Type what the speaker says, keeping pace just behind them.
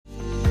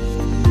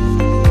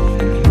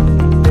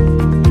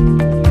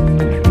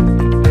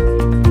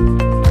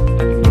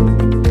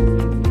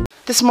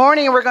This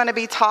morning we're going to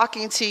be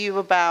talking to you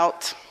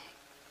about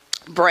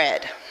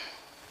bread.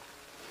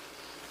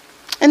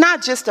 And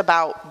not just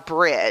about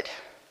bread.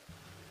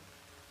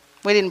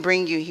 We didn't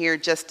bring you here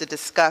just to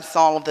discuss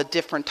all of the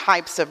different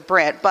types of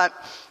bread, but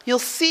you'll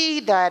see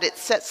that it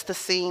sets the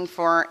scene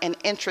for an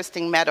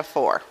interesting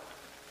metaphor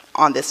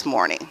on this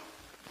morning.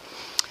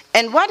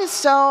 And what is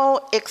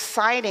so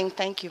exciting,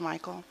 thank you,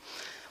 Michael.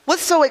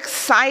 What's so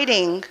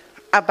exciting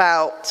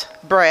about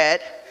bread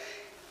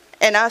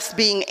and us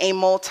being a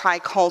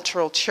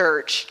multicultural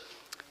church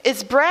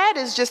is bread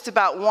is just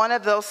about one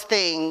of those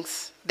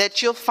things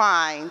that you'll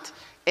find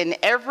in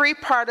every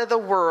part of the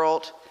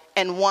world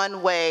in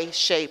one way,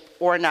 shape,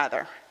 or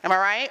another. Am I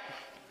right?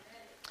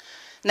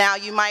 Now,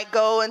 you might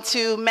go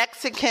into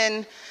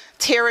Mexican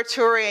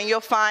territory and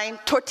you'll find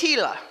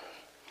tortilla.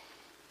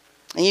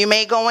 And you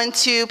may go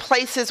into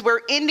places where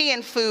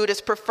Indian food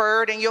is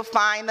preferred and you'll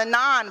find the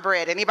naan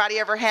bread. Anybody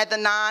ever had the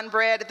naan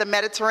bread at the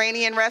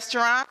Mediterranean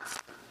restaurants?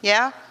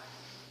 Yeah?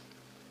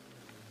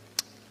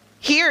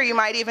 Here you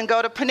might even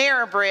go to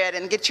Panera Bread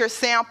and get your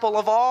sample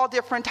of all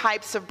different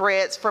types of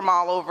breads from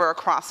all over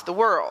across the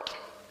world.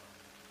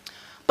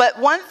 But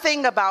one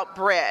thing about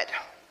bread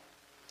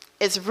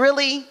is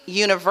really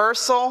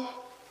universal,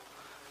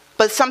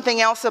 but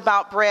something else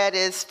about bread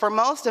is, for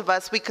most of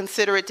us, we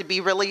consider it to be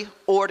really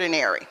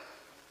ordinary.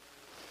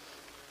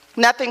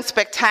 Nothing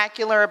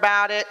spectacular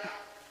about it.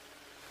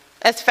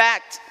 In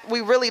fact,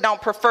 we really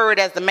don't prefer it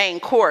as the main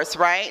course,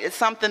 right? It's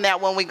something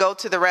that when we go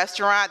to the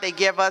restaurant, they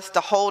give us to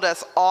hold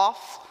us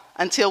off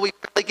until we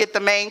really get the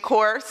main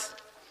course.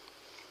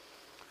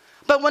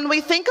 But when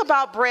we think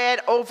about bread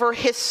over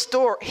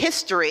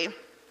history,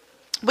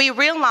 we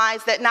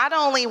realize that not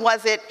only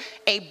was it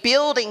a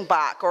building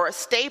block or a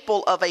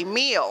staple of a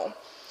meal,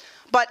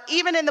 but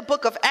even in the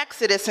book of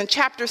Exodus in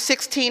chapter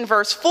 16,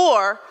 verse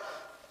 4,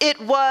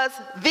 it was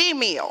the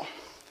meal,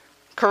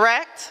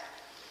 correct?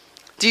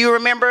 Do you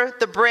remember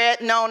the bread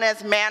known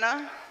as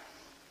manna?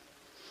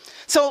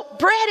 So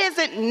bread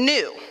isn't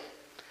new.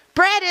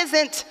 Bread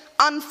isn't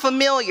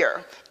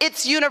unfamiliar.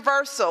 It's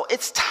universal.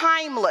 It's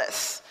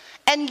timeless.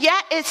 And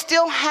yet it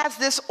still has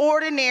this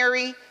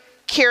ordinary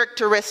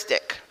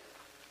characteristic.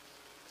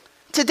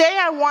 Today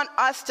I want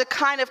us to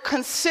kind of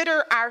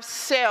consider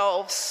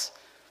ourselves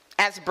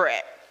as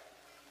bread.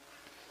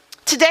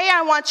 Today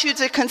I want you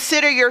to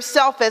consider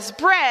yourself as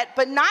bread,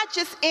 but not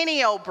just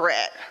any old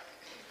bread.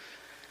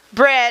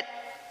 Bread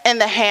in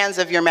the hands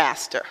of your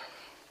master.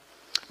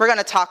 We're going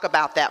to talk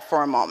about that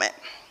for a moment.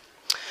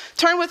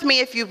 Turn with me,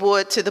 if you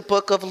would, to the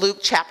book of Luke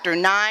chapter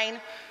 9.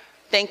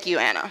 Thank you,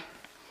 Anna.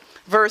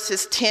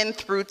 Verses 10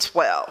 through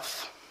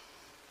 12.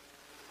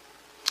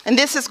 And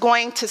this is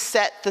going to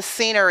set the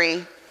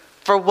scenery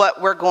for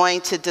what we're going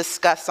to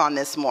discuss on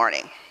this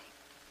morning.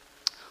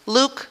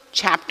 Luke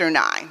chapter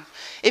 9.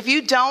 If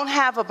you don't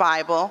have a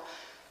Bible,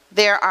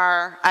 there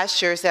are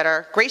ushers that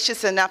are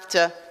gracious enough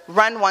to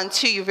run one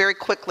to you very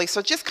quickly.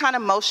 So just kind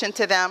of motion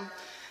to them.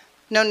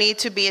 No need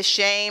to be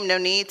ashamed. No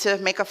need to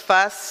make a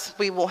fuss.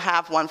 We will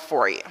have one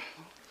for you.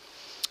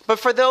 But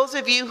for those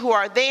of you who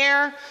are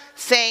there,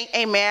 say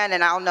amen,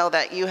 and I'll know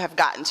that you have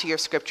gotten to your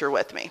scripture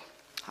with me.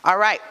 All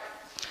right.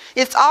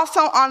 It's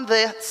also on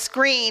the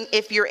screen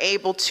if you're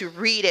able to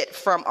read it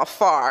from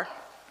afar.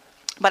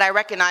 But I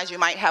recognize you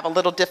might have a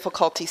little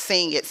difficulty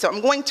seeing it. So I'm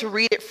going to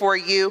read it for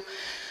you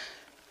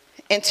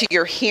into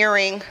your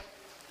hearing.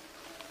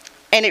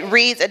 And it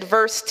reads at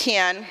verse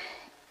 10,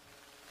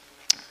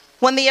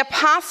 when the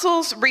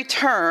apostles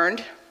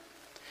returned,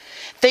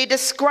 they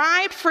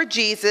described for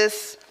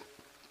Jesus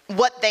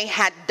what they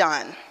had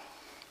done.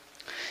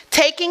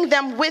 Taking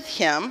them with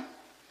him,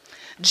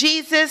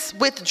 Jesus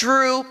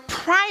withdrew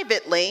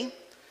privately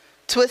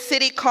to a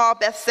city called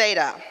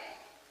Bethsaida.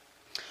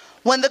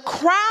 When the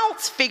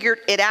crowds figured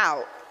it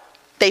out,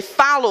 they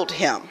followed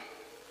him.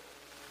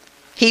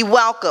 He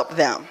welcomed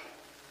them,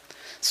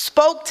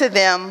 spoke to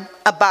them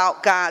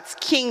about God's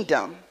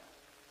kingdom,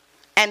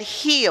 and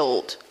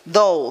healed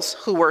those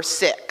who were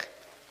sick.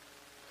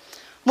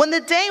 When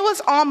the day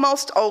was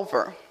almost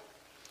over,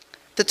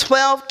 the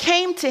 12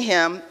 came to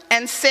him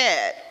and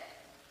said,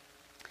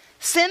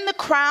 "Send the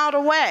crowd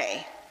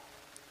away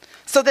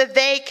so that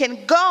they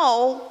can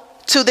go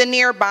to the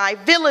nearby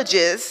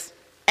villages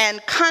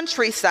and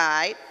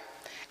countryside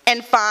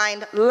and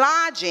find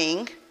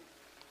lodging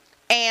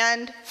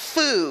and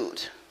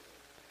food,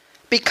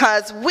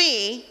 because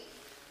we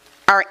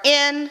are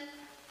in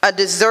a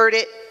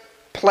deserted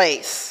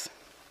place."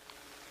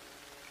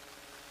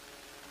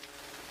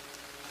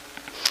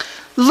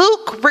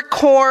 Luke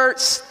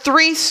records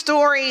 3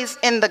 stories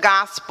in the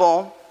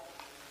gospel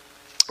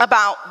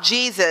about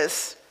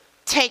Jesus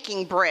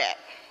taking bread.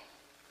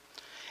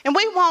 And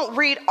we won't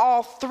read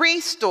all 3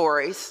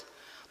 stories,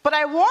 but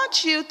I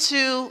want you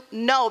to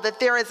know that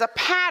there is a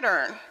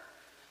pattern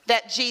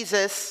that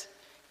Jesus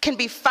can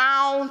be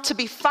found to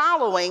be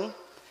following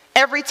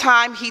every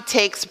time he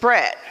takes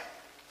bread.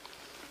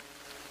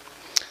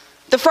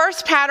 The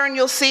first pattern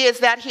you'll see is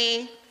that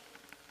he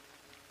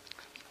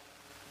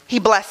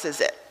blesses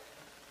it.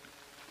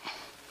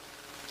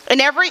 In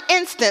every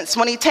instance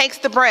when he takes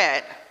the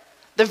bread,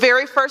 the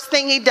very first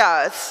thing he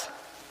does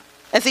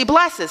is he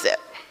blesses it.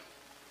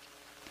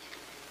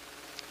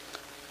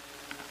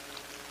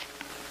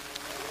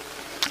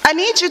 I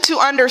need you to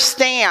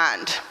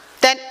understand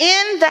that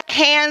in the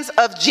hands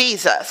of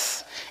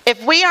Jesus,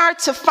 if we are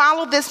to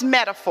follow this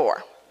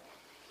metaphor,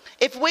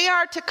 if we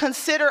are to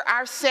consider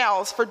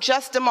ourselves for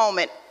just a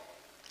moment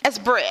as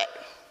bread,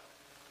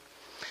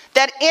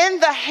 that in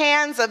the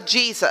hands of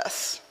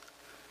Jesus,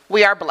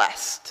 we are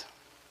blessed.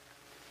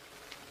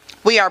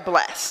 We are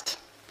blessed.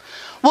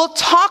 We'll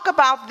talk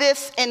about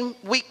this in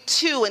week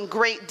 2 in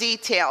great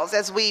details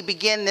as we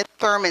begin this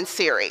sermon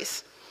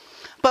series.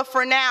 But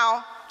for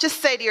now,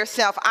 just say to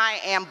yourself, I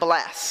am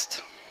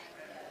blessed.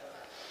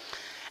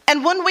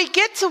 And when we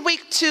get to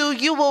week 2,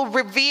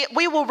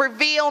 we will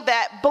reveal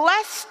that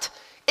blessed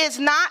is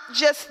not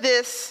just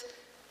this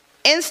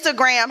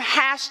Instagram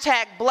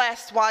hashtag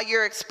blessed while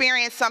you're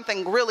experiencing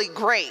something really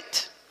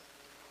great.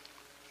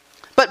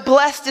 But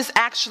blessed is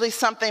actually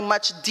something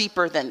much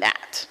deeper than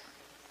that.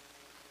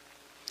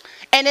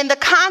 And in the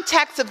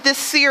context of this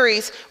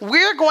series,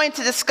 we're going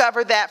to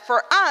discover that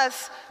for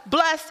us,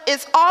 blessed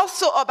is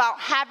also about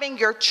having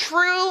your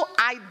true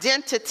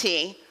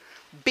identity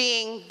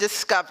being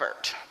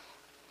discovered.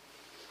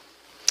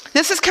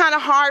 This is kind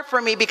of hard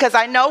for me because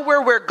I know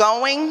where we're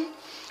going,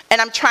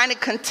 and I'm trying to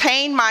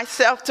contain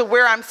myself to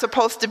where I'm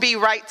supposed to be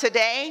right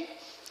today.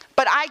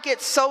 But I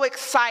get so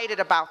excited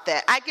about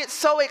that. I get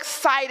so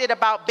excited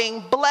about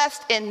being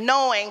blessed in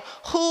knowing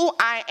who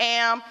I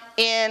am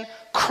in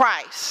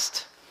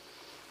Christ.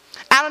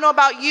 I don't know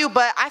about you,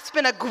 but I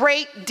spent a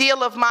great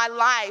deal of my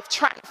life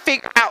trying to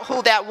figure out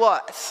who that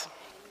was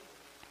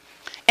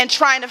and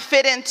trying to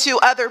fit into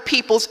other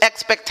people's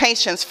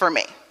expectations for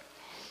me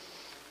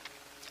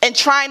and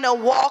trying to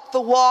walk the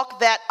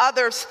walk that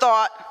others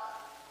thought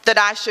that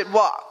I should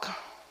walk.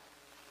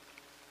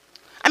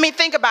 I mean,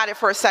 think about it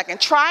for a second.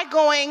 Try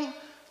going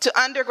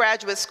to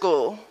undergraduate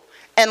school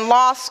and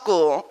law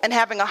school and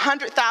having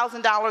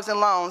 $100,000 in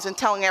loans and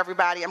telling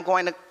everybody I'm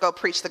going to go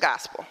preach the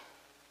gospel.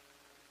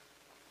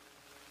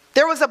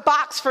 There was a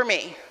box for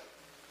me.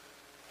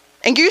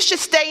 And you should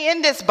stay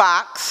in this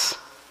box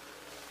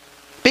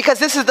because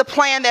this is the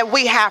plan that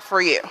we have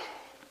for you.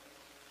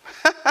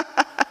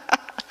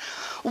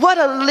 What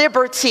a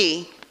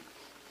liberty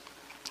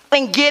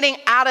in getting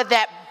out of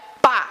that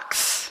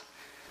box,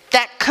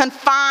 that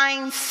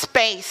confined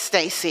space,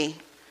 Stacy,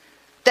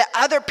 that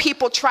other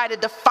people try to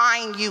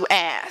define you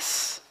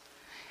as,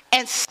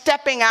 and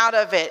stepping out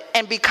of it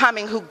and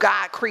becoming who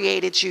God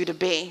created you to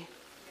be.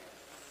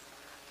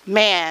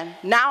 Man,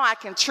 now I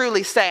can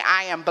truly say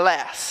I am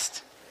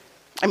blessed.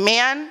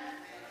 Amen?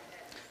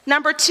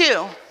 Number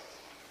 2,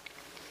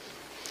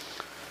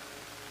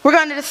 we're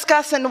going to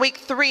discuss in week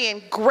 3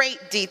 in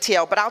great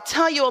detail, but I'll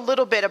tell you a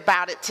little bit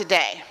about it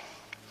today.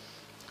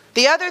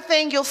 The other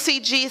thing you'll see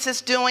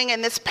Jesus doing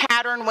in this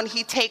pattern when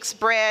he takes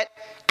bread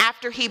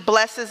after he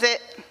blesses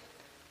it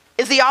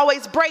is he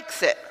always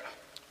breaks it.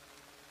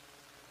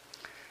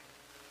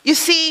 You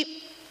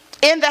see,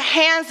 in the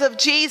hands of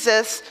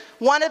Jesus,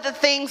 one of the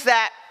things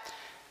that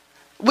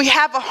we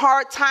have a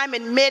hard time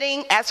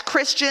admitting as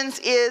Christians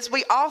is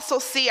we also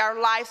see our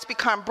lives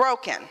become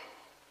broken.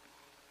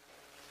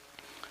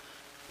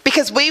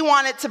 Because we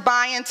wanted to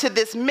buy into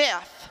this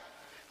myth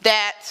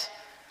that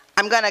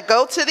I'm going to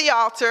go to the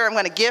altar, I'm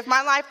going to give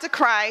my life to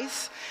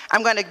Christ,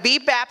 I'm going to be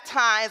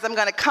baptized, I'm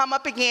going to come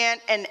up again,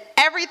 and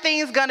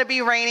everything's going to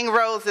be raining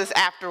roses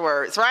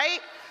afterwards, right?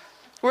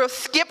 We'll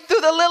skip through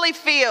the lily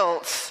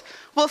fields,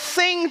 we'll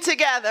sing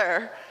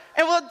together,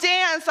 and we'll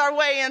dance our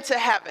way into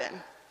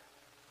heaven.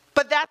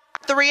 But that's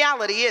not the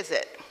reality, is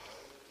it?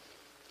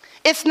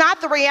 It's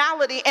not the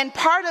reality, and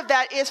part of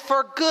that is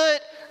for good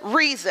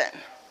reason.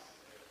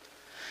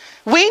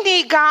 We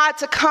need God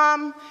to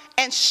come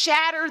and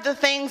shatter the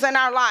things in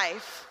our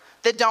life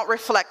that don't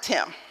reflect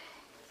him.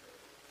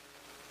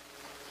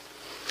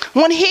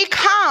 When he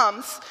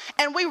comes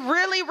and we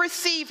really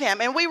receive him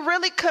and we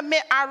really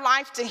commit our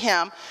life to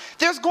him,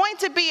 there's going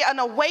to be an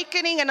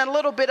awakening and a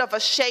little bit of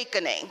a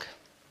shakening.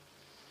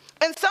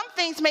 And some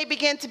things may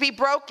begin to be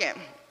broken.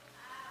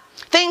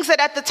 Things that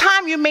at the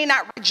time you may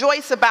not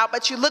rejoice about,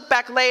 but you look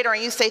back later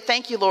and you say,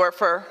 thank you, Lord,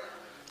 for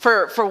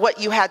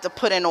what you had to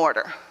put in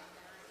order.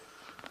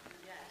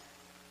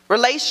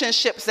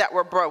 Relationships that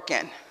were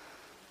broken.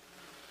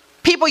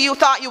 People you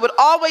thought you would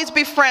always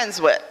be friends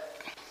with,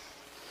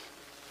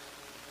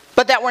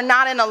 but that were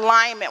not in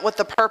alignment with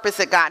the purpose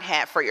that God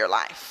had for your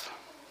life.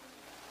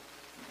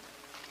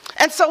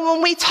 And so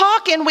when we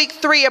talk in week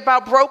 3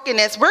 about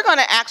brokenness, we're going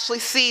to actually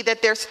see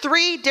that there's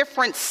 3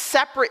 different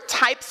separate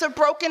types of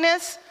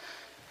brokenness,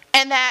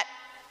 and that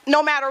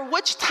no matter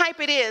which type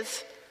it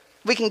is,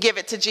 we can give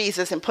it to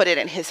Jesus and put it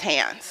in his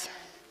hands.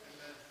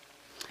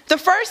 The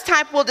first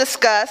type we'll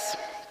discuss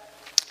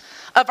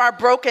of our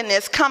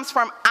brokenness comes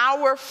from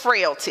our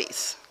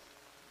frailties,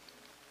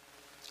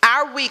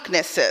 our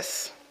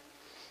weaknesses,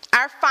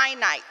 our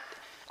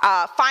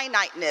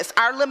finiteness,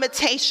 our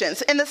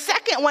limitations. And the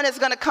second one is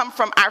going to come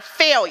from our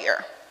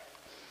failure,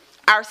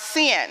 our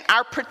sin,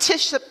 our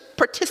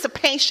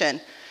participation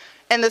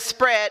in the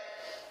spread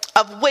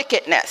of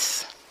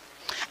wickedness.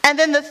 And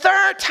then the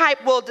third type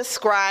we'll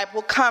describe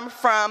will come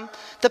from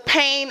the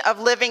pain of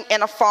living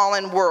in a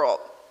fallen world,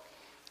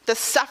 the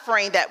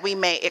suffering that we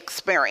may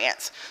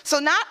experience. So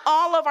not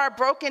all of our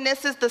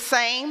brokenness is the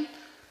same.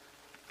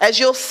 As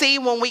you'll see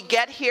when we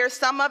get here,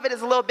 some of it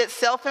is a little bit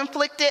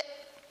self-inflicted,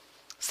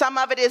 some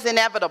of it is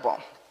inevitable.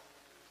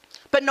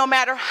 But no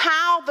matter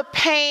how the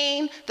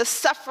pain, the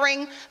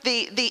suffering,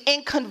 the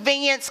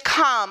inconvenience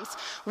comes,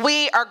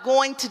 we are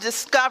going to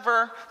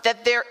discover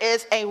that there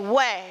is a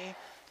way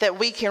that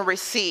we can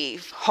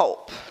receive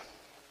hope.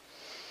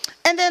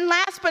 And then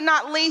last but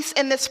not least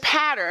in this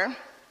pattern,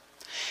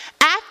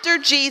 after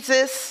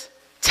Jesus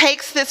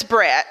takes this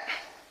bread,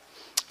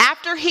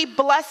 after he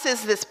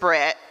blesses this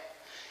bread,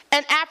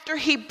 and after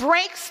he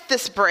breaks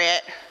this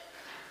bread,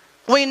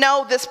 we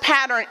know this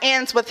pattern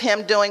ends with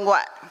him doing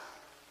what?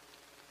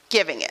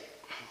 Giving it.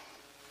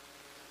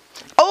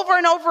 Over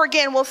and over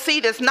again, we'll see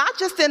this, not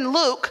just in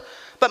Luke,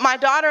 but my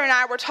daughter and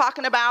I were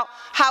talking about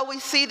how we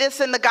see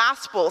this in the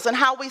Gospels and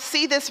how we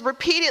see this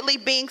repeatedly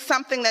being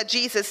something that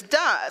Jesus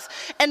does.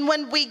 And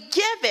when we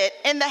give it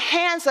in the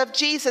hands of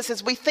Jesus,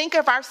 as we think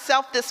of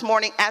ourselves this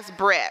morning as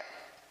bread.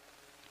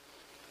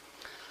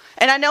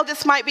 And I know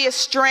this might be a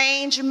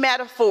strange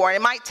metaphor, and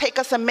it might take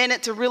us a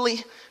minute to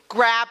really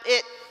grab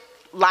it,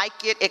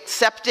 like it,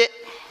 accept it.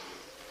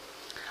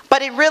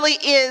 But it really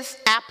is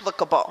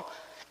applicable.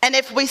 And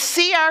if we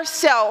see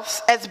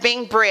ourselves as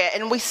being bread,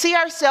 and we see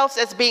ourselves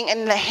as being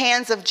in the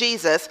hands of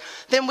Jesus,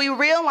 then we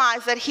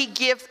realize that he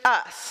gives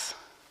us.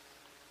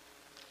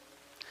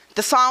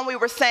 The song we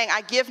were saying,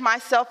 I give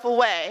myself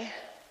away.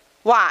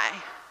 Why?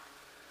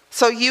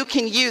 So you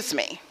can use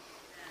me.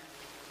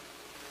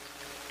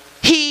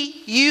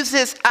 He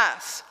uses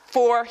us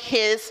for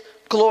his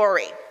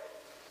glory.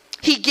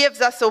 He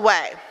gives us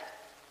away.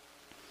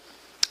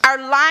 Our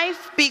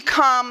life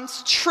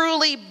becomes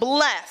truly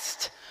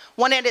blessed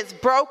when it is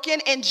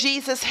broken in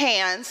Jesus'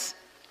 hands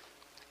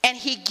and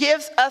he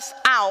gives us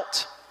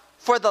out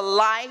for the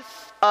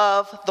life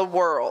of the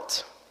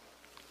world.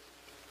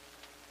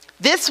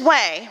 This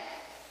way,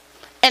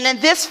 and in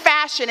this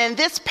fashion, in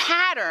this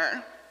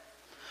pattern,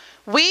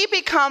 we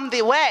become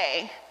the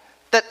way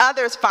that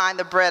others find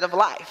the bread of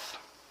life.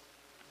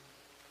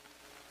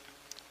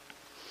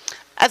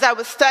 As I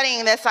was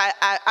studying this,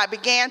 I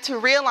began to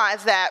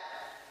realize that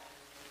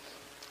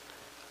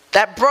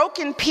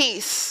broken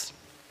piece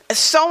is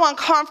so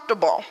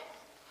uncomfortable.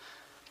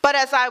 But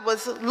as I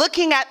was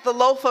looking at the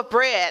loaf of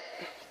bread,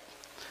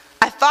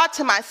 I thought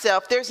to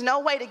myself, there's no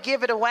way to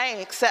give it away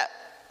except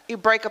you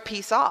break a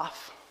piece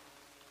off.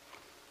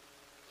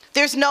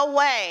 There's no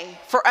way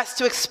for us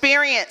to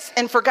experience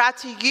and for God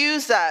to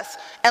use us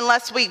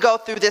unless we go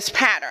through this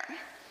pattern.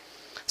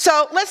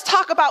 So let's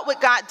talk about what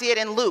God did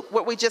in Luke,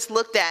 what we just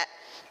looked at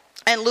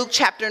in Luke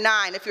chapter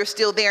 9, if you're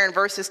still there in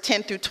verses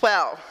 10 through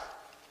 12.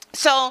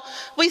 So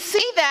we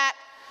see that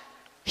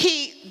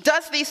he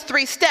does these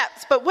 3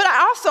 steps. But what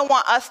I also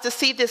want us to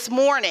see this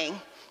morning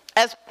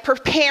as we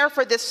prepare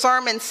for this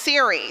sermon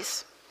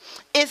series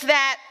is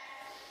that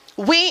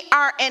we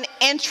are an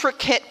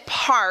intricate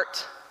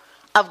part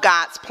of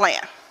God's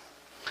plan.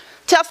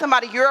 Tell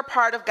somebody you're a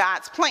part of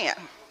God's plan.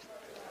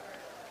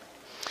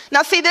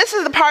 Now see, this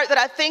is the part that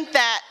I think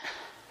that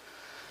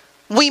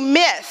we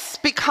miss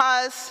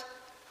because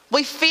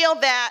we feel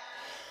that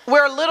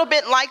we're a little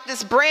bit like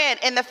this bread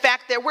in the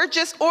fact that we're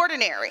just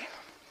ordinary.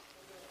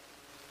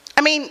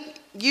 I mean,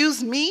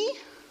 use me.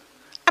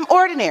 I'm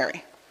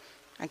ordinary.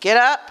 I get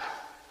up,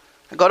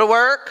 I go to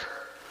work,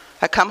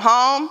 I come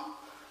home,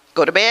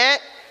 go to bed,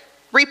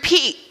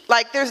 repeat.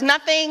 Like there's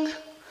nothing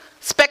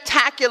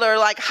spectacular,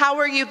 like how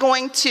are you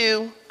going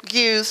to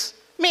use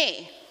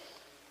me?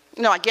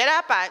 You know, I get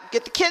up, I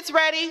get the kids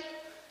ready,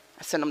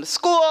 I send them to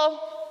school,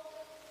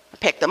 I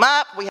pick them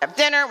up, we have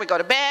dinner, we go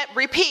to bed,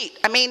 repeat.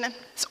 I mean,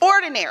 it's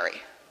ordinary.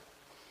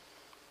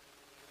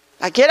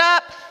 I get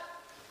up,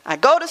 I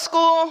go to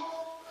school,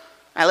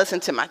 I listen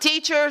to my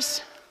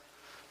teachers,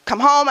 come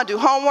home, I do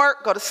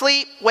homework, go to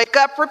sleep, wake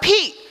up,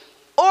 repeat.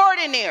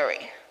 Ordinary.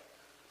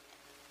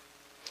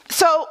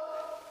 So,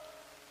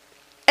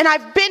 and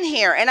I've been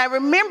here and I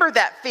remember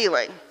that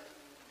feeling.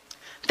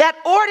 That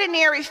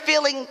ordinary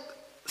feeling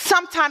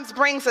sometimes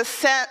brings a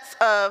sense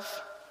of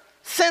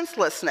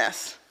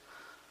senselessness.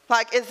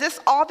 Like, is this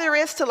all there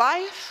is to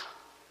life?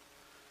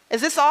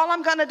 Is this all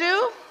I'm going to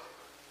do?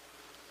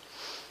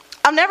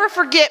 I'll never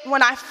forget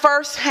when I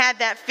first had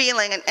that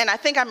feeling, and I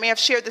think I may have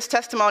shared this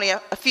testimony a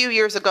few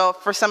years ago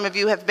for some of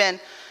you who have been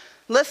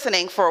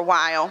listening for a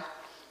while.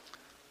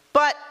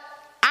 But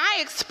I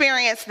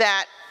experienced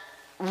that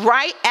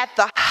right at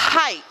the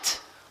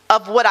height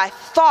of what I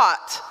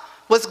thought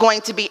was going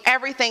to be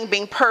everything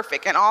being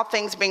perfect and all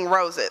things being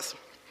roses.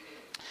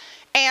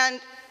 And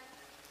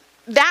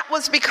that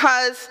was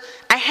because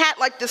I had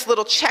like this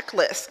little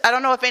checklist. I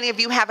don't know if any of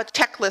you have a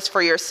checklist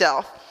for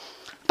yourself.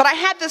 But I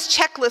had this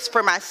checklist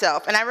for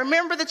myself, and I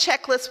remember the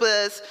checklist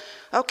was,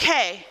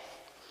 okay,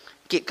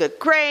 get good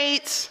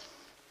grades,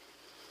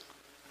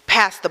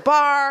 pass the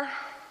bar,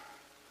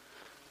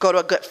 go to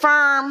a good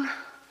firm,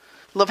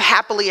 live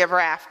happily ever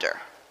after.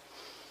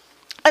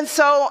 And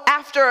so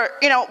after,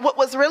 what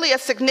was really a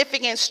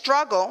significant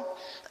struggle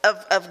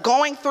of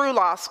going through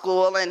law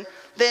school and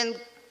then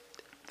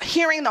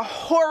hearing the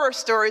horror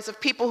stories of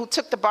people who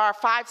took the bar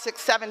 5,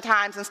 6, 7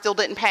 times and still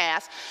didn't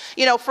pass,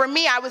 for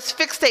me, I was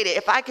fixated.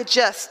 If I could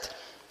just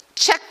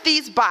check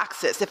these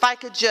boxes, if I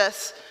could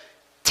just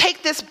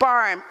take this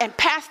bar and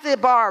pass the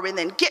bar and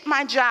then get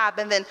my job,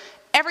 and then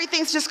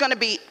everything's just going to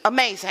be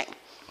amazing.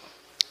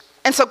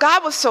 And so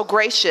God was so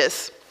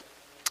gracious.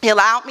 He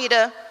allowed me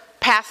to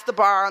pass the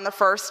bar on the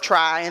first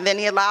try, and then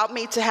he allowed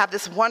me to have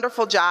this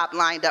wonderful job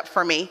lined up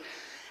for me.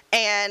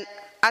 And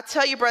I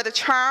tell you, Brother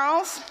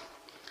Charles,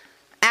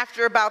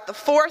 after about the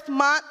 4th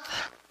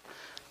month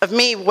of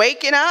me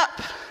waking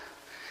up,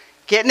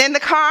 getting in the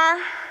car,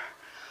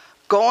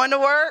 going to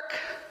work,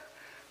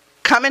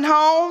 coming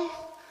home,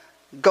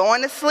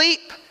 going to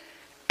sleep,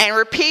 and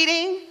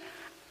repeating,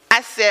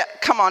 I said,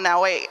 come on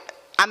now, wait,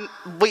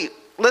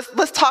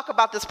 let's talk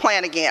about this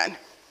plan again.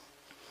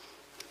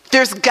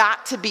 There's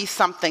got to be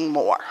something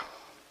more.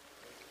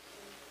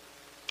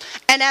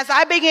 And as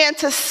I began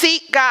to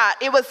seek God,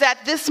 it was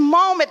at this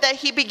moment that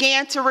he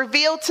began to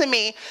reveal to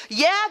me,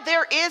 yeah,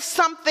 there is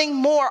something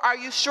more. Are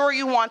you sure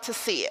you want to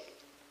see it?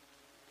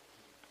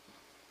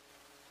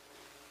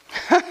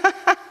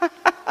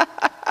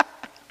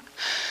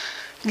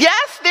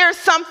 Yes, there's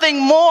something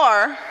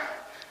more.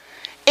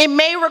 It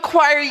may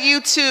require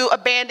you to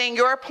abandon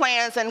your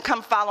plans and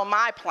come follow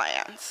my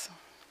plans.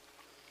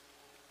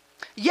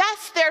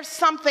 Yes, there's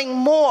something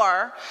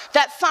more.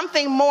 That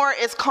something more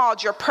is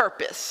called your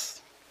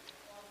purpose.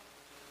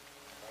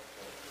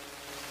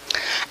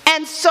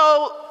 And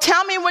so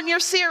tell me when you're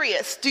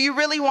serious, do you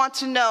really want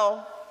to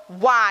know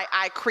why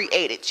I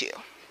created you?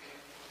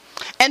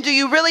 And do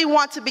you really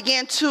want to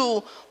begin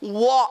to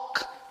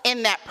walk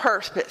in that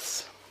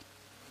purpose?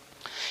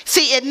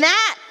 See, in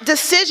that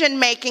decision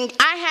making,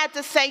 I had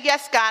to say,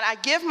 yes, God, I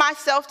give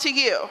myself to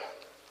you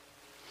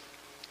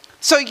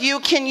so you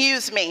can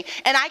use me.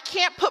 And I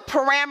can't put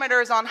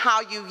parameters on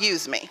how you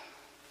use me.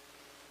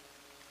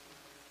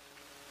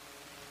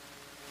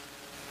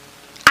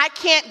 I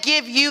can't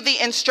give you the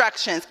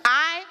instructions.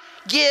 I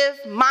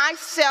give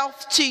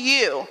myself to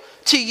you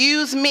to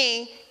use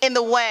me in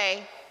the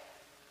way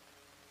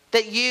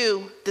that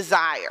you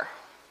desire.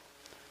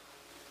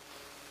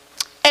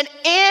 And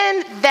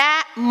in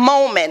that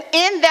moment,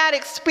 in that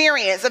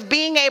experience of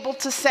being able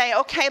to say,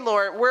 okay,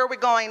 Lord, where are we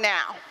going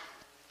now?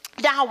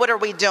 Now what are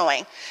we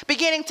doing?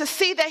 Beginning to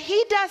see that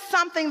he does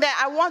something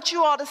that I want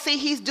you all to see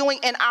he's doing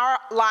in our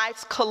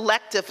lives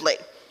collectively.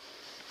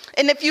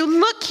 And if you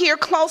look here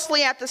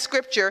closely at the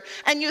scripture,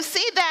 and you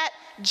see that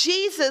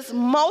Jesus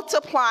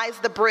multiplies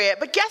the bread,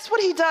 but guess what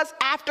he does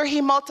after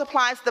he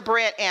multiplies the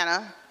bread,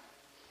 Anna?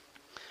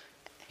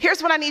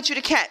 Here's what I need you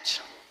to catch.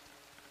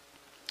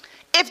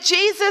 If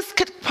Jesus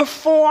could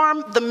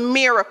perform the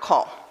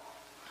miracle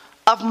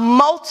of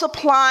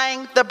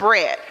multiplying the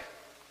bread,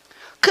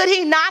 could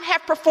he not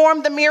have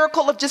performed the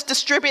miracle of just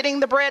distributing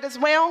the bread as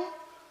well?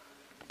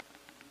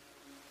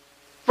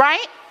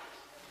 Right?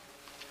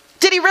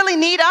 Did he really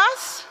need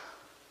us?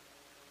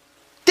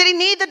 Did he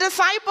need the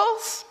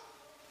disciples?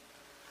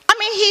 I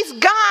mean, he's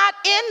God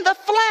in the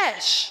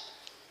flesh.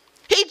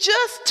 He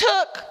just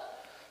took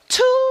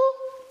 2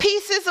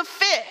 pieces of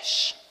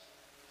fish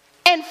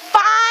and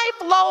 5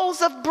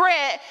 loaves of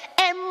bread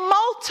and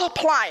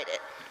multiplied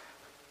it.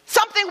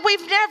 Something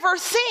we've never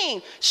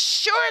seen.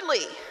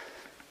 Surely,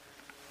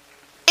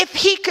 if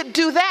he could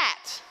do that,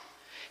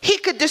 he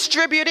could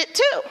distribute it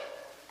too.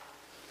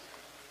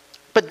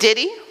 But did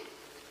he?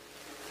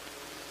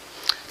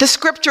 The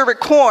scripture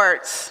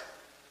records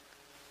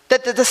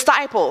that the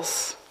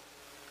disciples,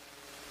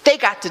 they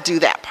got to do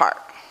that part.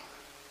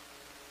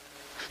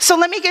 So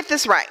let me get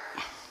this right.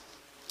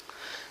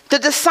 The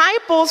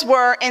disciples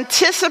were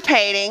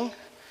anticipating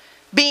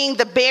being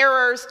the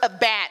bearers of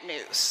bad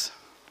news.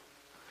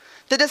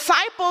 The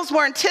disciples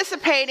were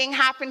anticipating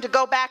having to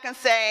go back and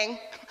saying,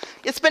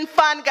 it's been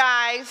fun,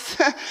 guys.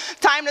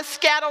 Time to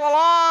scatter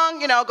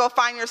along, go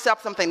find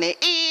yourself something to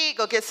eat,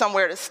 go get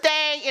somewhere to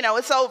stay,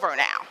 it's over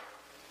now.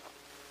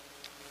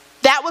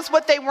 That was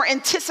what they were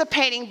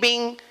anticipating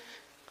being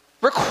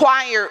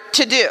required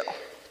to do.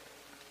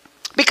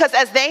 Because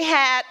as they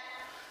had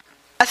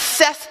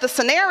assessed the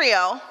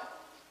scenario,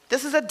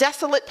 this is a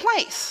desolate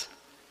place.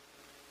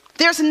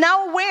 There's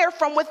nowhere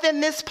from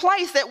within this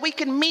place that we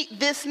can meet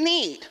this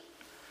need.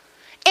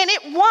 And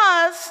it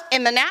was,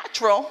 in the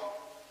natural,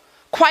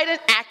 quite an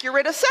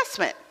accurate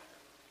assessment.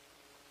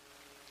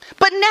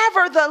 But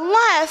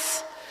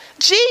nevertheless,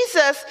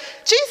 Jesus,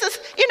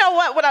 you know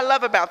what I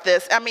love about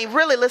this? I mean,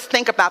 really, let's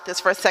think about this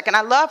for a second.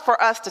 I love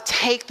for us to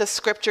take the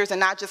scriptures and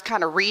not just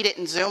kind of read it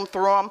and zoom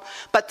through them,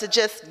 but to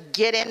just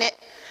get in it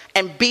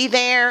and be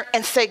there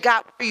and say,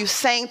 God, what are you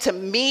saying to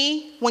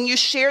me when you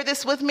share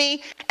this with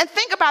me? And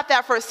think about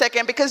that for a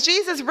second, because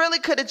Jesus really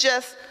could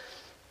have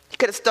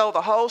stole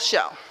the whole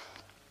show.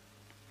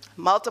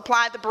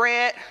 Multiplied the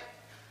bread,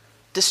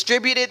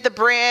 distributed the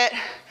bread,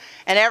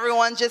 and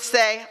everyone just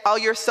say, oh,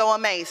 you're so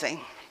amazing.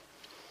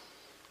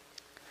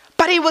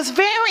 But he was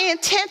very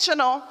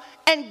intentional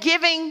and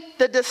giving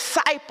the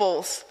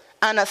disciples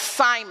an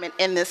assignment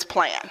in this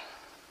plan.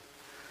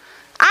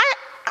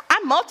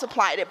 I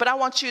multiplied it, but I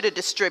want you to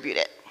distribute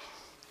it.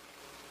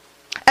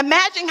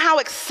 Imagine how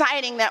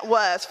exciting that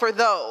was for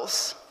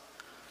those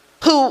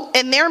who,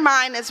 in their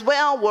mind as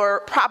well,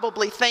 were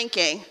probably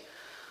thinking,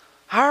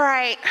 all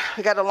right,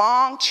 we got a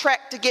long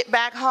trek to get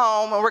back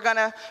home, and we're going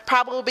to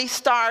probably be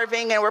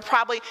starving,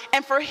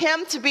 and for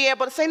him to be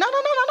able to say, no,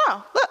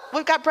 look,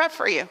 we've got bread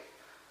for you.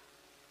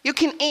 You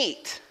can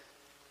eat.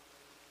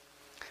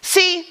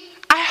 See,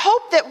 I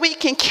hope that we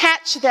can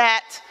catch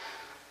that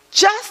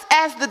just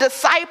as the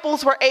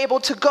disciples were able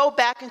to go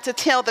back and to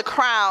tell the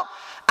crowd,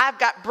 I've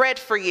got bread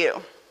for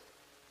you.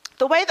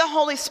 The way the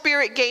Holy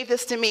Spirit gave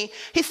this to me,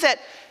 he said,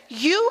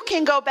 you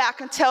can go back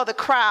and tell the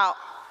crowd,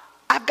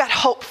 I've got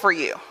hope for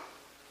you.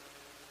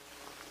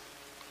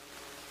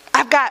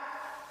 I've got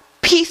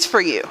peace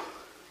for you.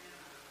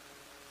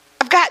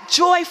 I've got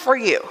joy for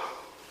you.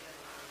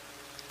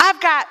 I've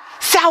got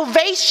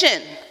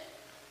salvation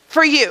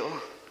for you.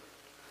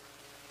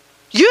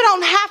 You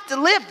don't have to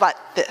live like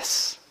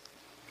this.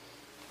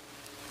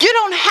 You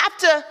don't have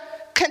to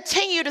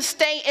continue to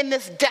stay in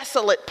this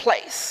desolate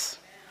place.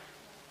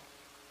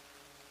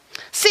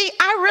 See,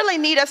 I really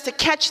need us to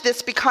catch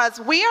this because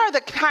we are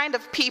the kind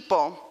of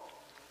people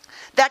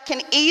that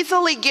can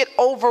easily get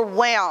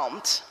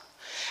overwhelmed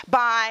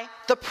by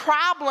the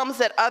problems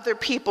that other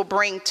people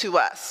bring to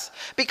us.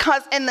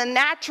 Because in the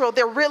natural,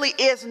 there really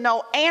is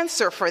no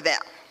answer for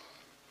them.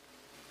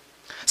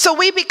 So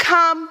we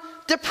become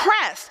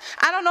depressed.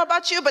 I don't know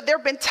about you, but there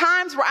have been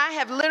times where I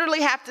have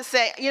literally have to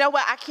say, you know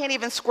what, I can't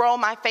even scroll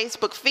my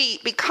Facebook feed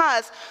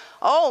because,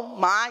 oh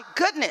my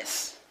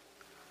goodness,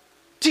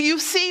 do you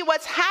see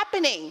what's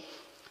happening?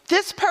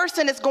 This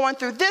person is going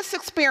through this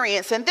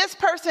experience, and this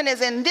person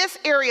is in this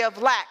area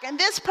of lack, and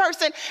this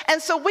person,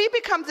 and so we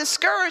become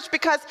discouraged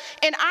because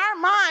in our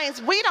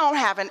minds, we don't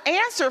have an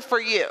answer for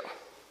you.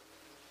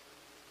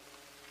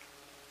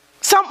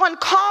 Someone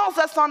calls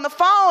us on the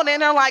phone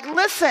and they're like,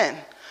 listen,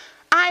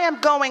 I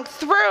am going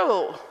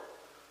through.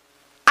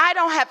 I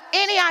don't have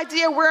any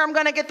idea where I'm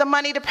going to get the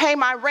money to pay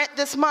my rent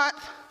this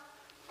month.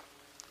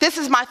 This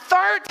is my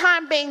third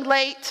time being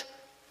late.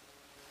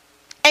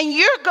 And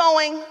you're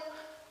going,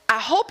 I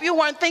hope you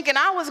weren't thinking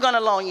I was going to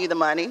loan you the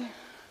money.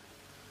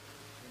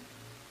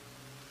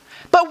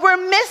 But we're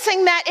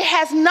missing that it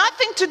has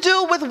nothing to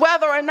do with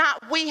whether or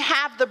not we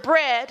have the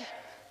bread.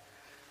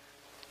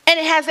 And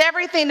it has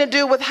everything to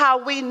do with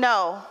how we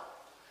know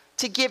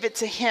to give it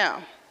to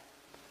him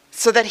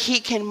so that he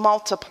can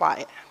multiply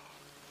it.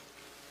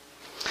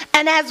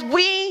 And as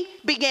we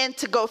begin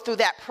to go through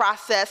that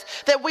process,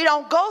 that we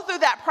don't go through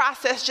that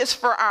process just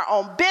for our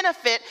own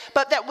benefit,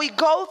 but that we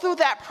go through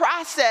that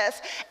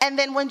process, and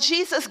then when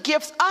Jesus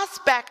gives us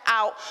back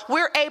out,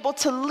 we're able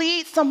to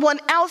lead someone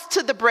else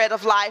to the bread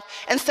of life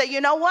and say, you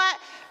know what?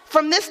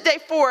 From this day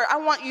forward, I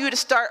want you to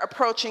start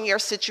approaching your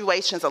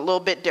situations a little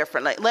bit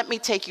differently. Let me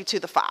take you to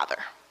the Father.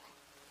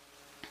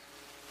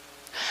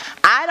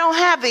 I don't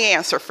have the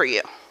answer for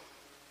you,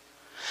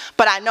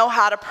 but I know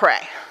how to pray.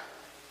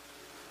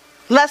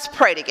 Let's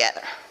pray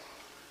together.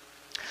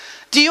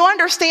 Do you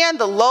understand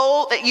the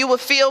load that you will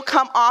feel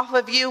come off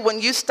of you when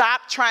you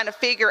stop trying to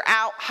figure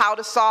out how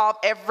to solve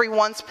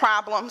everyone's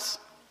problems?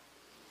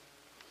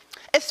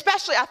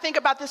 Especially, I think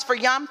about this for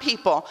young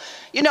people.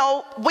 You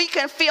know, we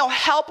can feel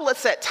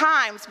helpless at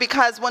times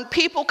because when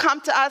people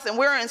come to us and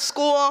we're in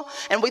school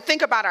and we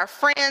think about our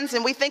friends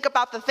and we think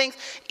about the things,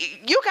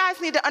 you guys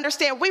need to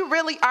understand we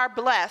really are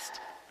blessed.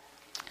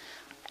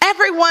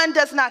 Everyone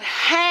does not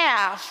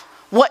have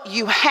what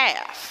you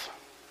have.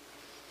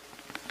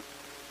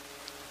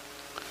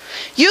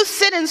 You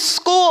sit in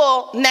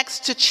school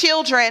next to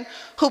children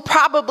who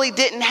probably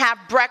didn't have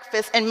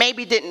breakfast and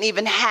maybe didn't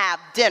even have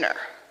dinner.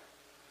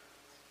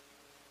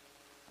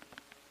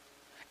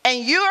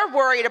 And you're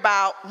worried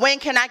about when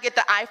can I get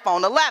the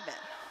iPhone 11?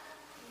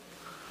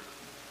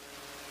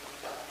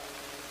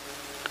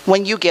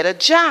 When you get a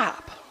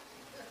job.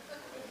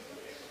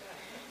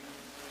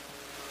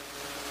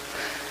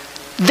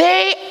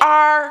 They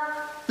are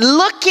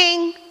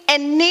looking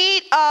in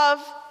need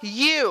of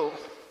you.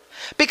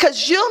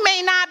 Because you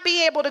may not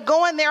be able to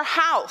go in their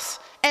house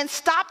and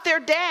stop their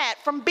dad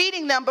from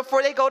beating them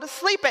before they go to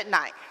sleep at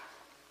night.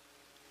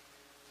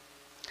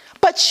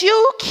 But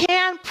you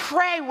can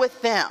pray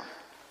with them.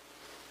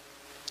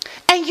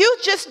 And you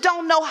just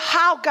don't know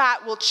how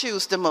God will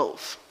choose to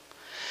move.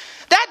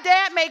 That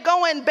dad may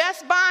go in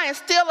Best Buy and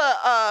steal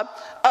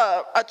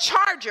a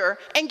charger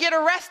and get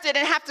arrested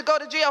and have to go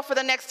to jail for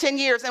the next 10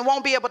 years and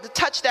won't be able to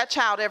touch that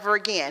child ever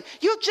again.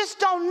 You just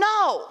don't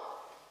know.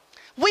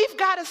 We've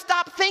got to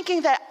stop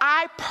thinking that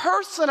I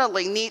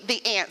personally need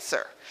the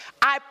answer.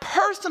 I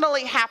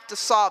personally have to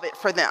solve it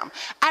for them.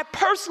 I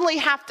personally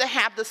have to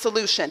have the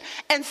solution.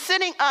 And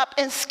sitting up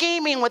and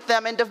scheming with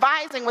them and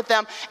devising with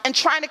them and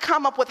trying to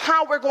come up with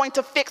how we're going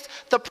to fix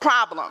the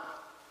problem.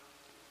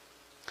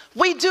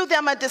 We do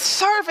them a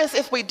disservice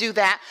if we do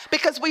that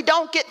because they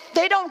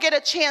don't get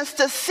a chance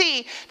to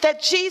see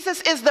that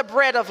Jesus is the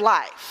bread of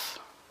life.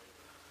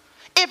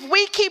 if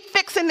we keep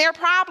fixing their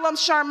problems,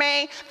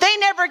 Charmaine, they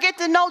never get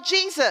to know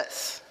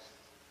Jesus.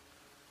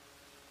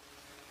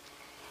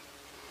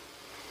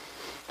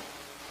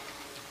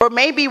 Or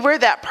maybe we're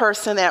that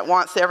person that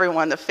wants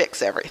everyone to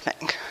fix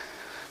everything.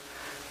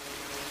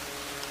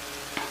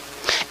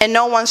 And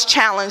no one's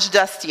challenged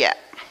us yet.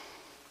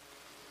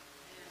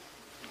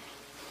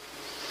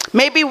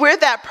 Maybe we're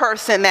that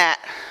person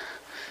that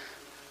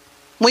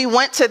we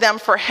went to them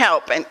for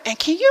help. And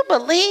can you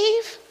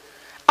believe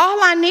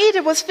all I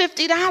needed was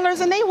 $50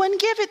 and they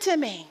wouldn't give it to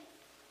me?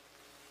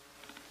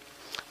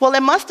 Well, it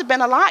must have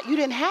been a lot. You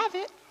didn't have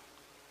it.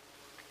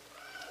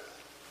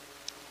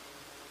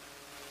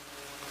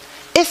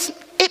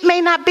 It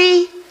may not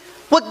be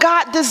what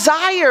God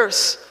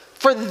desires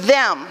for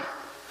them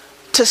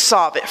to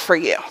solve it for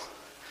you.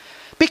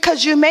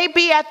 Because you may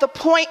be at the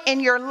point in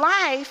your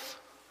life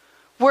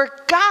where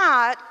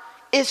God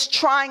is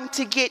trying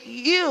to get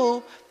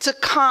you to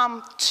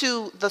come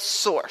to the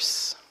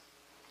source.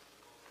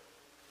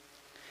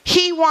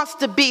 He wants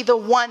to be the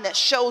one that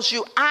shows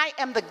you, I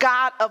am the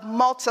God of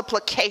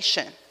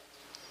multiplication.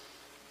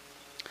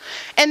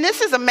 And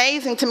this is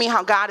amazing to me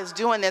how God is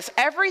doing this.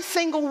 Every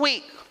single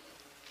week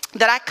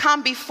that I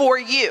come before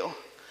you,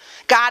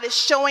 God is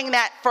showing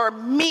that for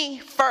me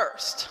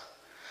first.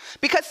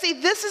 Because see,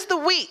 this is the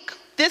week.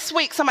 This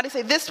week, somebody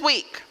say this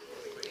week.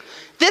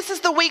 This is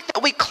the week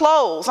that we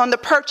close on the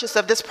purchase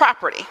of this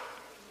property.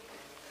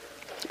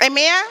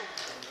 Amen?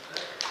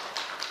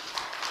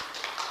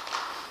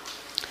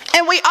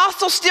 And we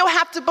also still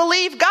have to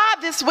believe God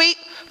this week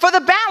for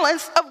the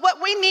balance of what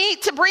we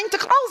need to bring to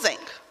closing.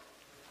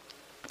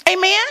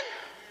 Amen?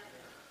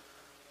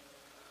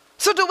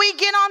 So do we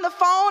get on the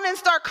phone and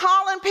start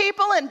calling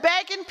people and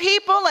begging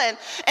people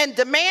and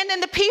demanding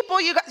the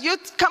people, you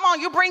come on,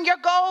 you bring your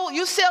gold,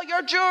 you sell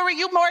your jewelry,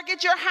 you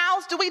mortgage your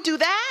house? Do we do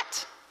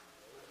that?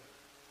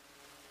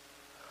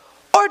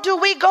 Or do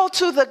we go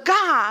to the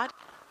God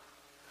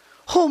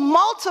who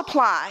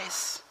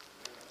multiplies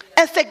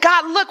and say,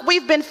 God, look,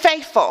 we've been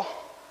faithful.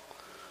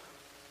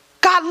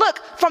 God, look,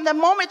 from the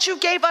moment you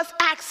gave us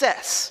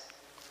access,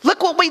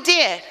 look what we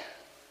did.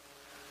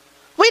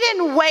 We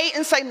didn't wait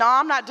and say, no,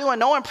 I'm not doing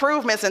no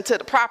improvements until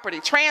the property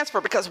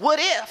transfer, because what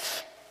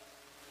if?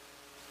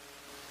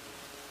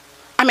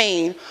 I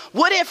mean,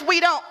 what if we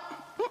don't?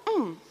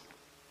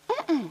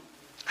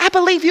 I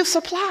believe you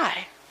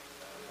supply.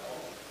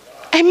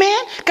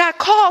 Amen? God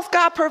calls,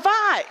 God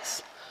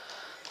provides.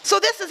 So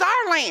this is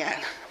our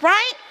land,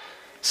 right?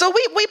 So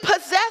we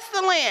possess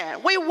the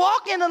land. We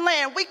walk in the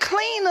land. We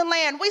clean the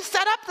land. We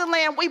set up the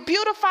land. We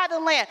beautify the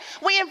land.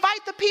 We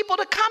invite the people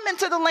to come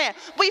into the land.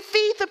 We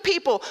feed the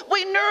people.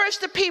 We nourish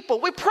the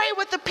people. We pray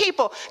with the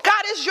people.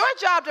 God, it's your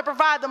job to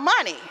provide the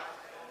money.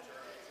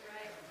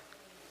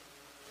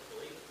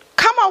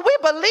 Come on, we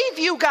believe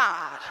you,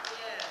 God.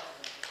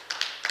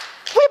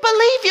 We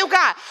believe you,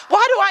 God.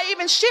 Why do I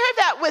even share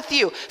that with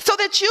you? So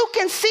that you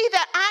can see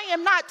that I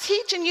am not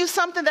teaching you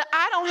something that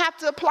I don't have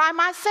to apply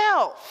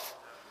myself.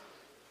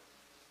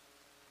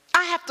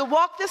 I have to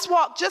walk this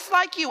walk just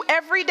like you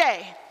every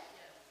day.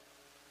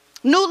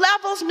 New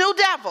levels, new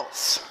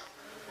devils.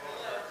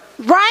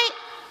 Right?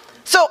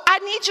 So I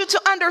need you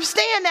to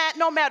understand that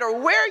no matter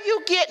where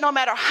you get, no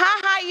matter how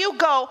high you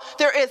go,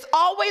 there is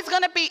always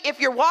going to be, if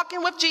you're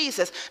walking with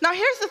Jesus. Now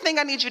here's the thing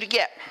I need you to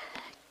get.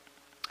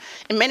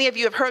 And many of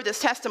you have heard this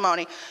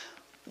testimony.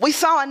 We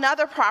saw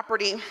another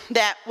property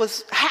that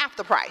was half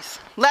the price,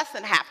 less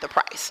than half the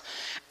price.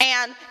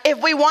 And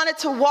if we wanted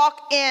to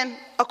walk in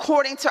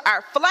according to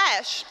our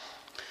flesh,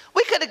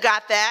 we could have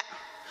got that.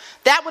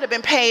 That would have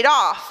been paid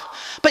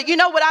off. But you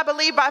know what I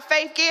believe by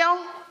faith,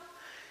 Gail?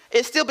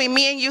 It'd still be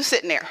me and you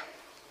sitting there.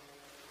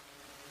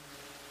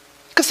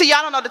 Because see,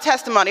 y'all don't know the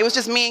testimony. It was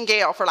just me and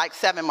Gail for like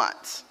 7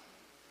 months.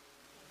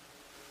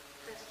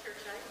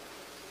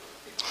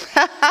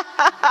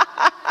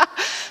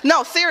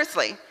 No,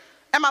 seriously.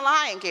 Am I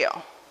lying,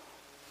 Gail?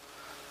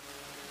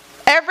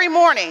 Every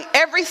morning,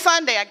 every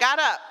Sunday, I got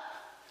up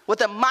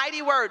with a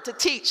mighty word to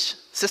teach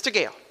Sister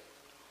Gail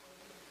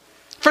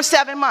for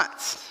 7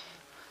 months.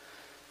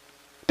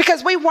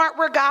 Because we weren't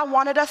where God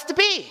wanted us to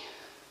be.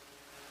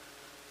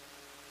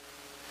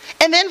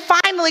 And then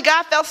finally,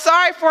 God felt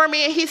sorry for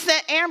me, and he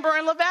sent Amber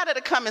and Lavetta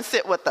to come and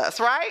sit with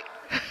us, right?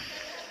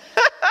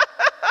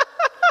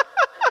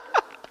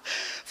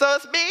 So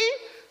it's me,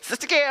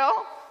 Sister Gail,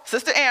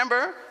 Sister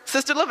Amber,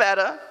 Sister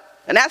Lavetta,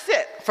 and that's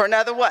it for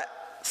another,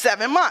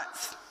 7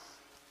 months.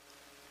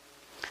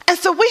 And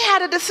so we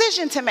had a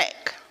decision to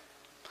make.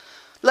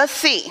 Let's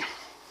see.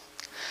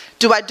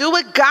 Do I do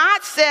what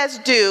God says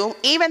do,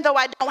 even though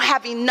I don't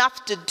have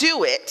enough to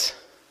do it?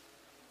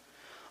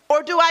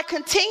 Or do I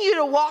continue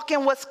to walk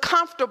in what's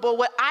comfortable,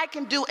 what I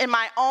can do in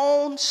my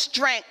own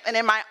strength and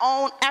in my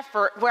own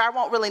effort, where I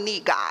won't really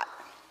need God?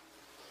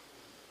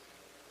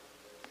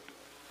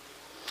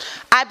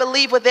 I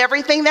believe with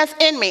everything that's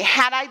in me,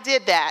 had I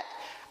did that,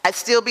 I'd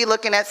still be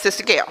looking at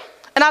Sister Gail.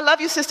 And I love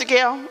you, Sister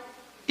Gail.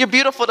 You're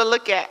beautiful to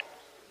look at.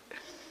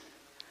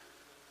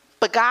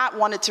 But God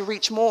wanted to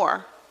reach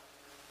more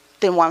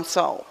than one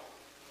soul.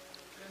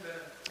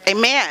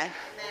 Amen. Amen.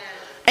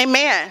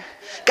 Amen.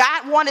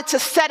 God wanted to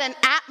set an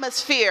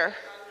atmosphere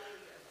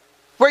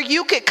where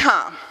you could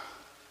come,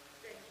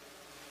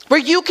 where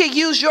you could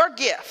use your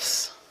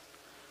gifts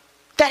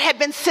that had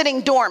been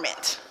sitting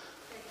dormant,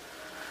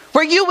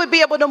 where you would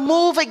be able to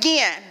move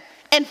again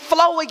and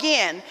flow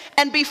again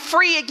and be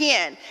free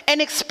again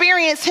and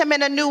experience him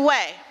in a new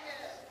way,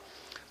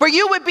 where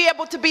you would be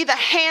able to be the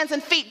hands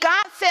and feet.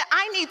 God said,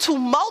 I need to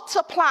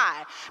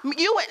multiply.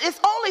 It's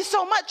only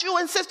so much you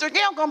and Sister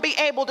Gail going to be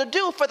able to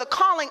do for the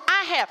calling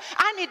I have.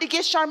 I need to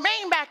get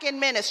Charmaine back in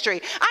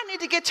ministry. I need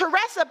to get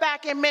Teresa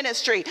back in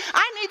ministry.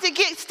 I need to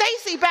get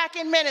Stacy back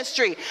in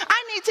ministry.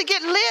 I need to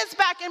get Liz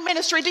back in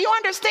ministry. Do you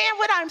understand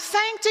what I'm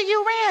saying to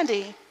you,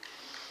 Randy?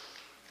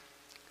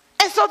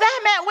 And so that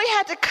meant we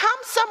had to come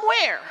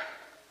somewhere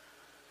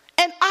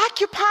and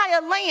occupy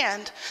a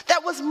land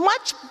that was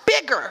much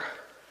bigger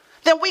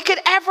than we could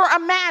ever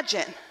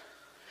imagine,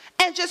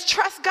 and just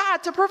trust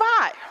God to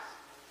provide.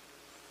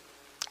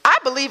 I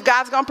believe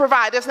God's going to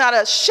provide. There's not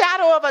a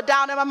shadow of a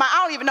doubt in my mind.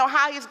 I don't even know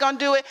how he's going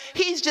to do it.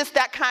 He's just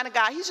that kind of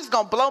guy. He's just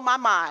going to blow my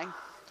mind.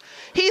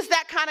 He's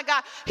that kind of guy.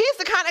 He's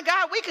the kind of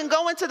guy we can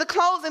go into the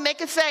clothes and they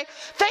can say,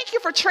 thank you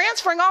for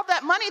transferring all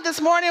that money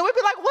this morning. We'd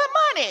be like, what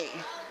money?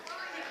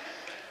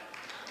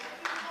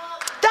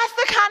 That's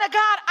the kind of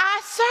God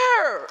I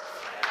serve.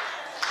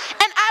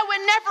 And I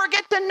would never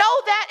get to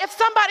know that if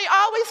somebody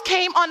always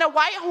came on a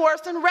white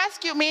horse and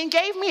rescued me and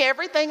gave me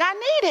everything I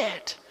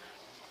needed.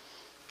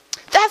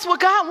 That's what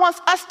God wants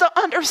us to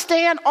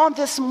understand on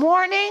this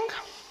morning.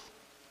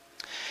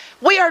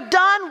 We are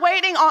done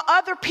waiting on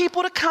other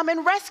people to come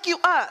and rescue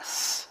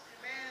us.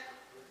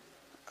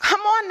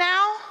 Come on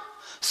now.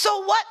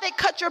 So what? They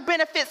cut your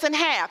benefits in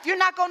half. You're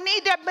not going to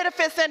need their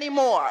benefits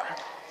anymore.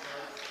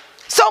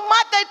 So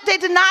much that they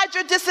denied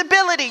your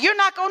disability. You're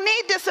not going to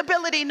need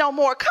disability no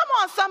more. Come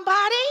on,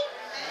 somebody.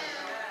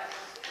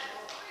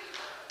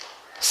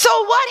 So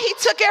what? He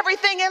took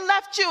everything and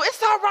left you.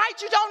 It's all right.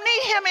 You don't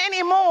need him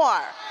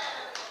anymore.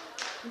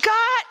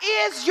 God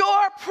is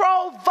your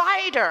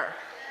provider.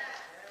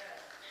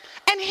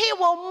 And he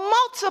will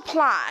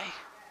multiply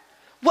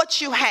what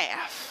you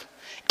have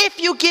if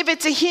you give it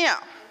to him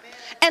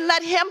and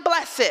let him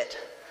bless it.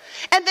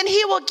 And then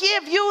he will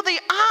give you the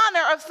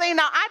honor of saying,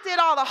 now I did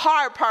all the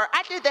hard part.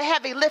 I did the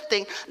heavy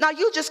lifting. Now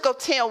you just go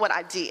tell what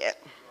I did.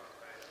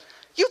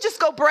 You just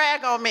go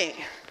brag on me.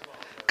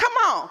 Come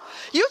on.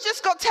 You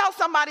just go tell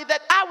somebody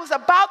that I was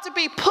about to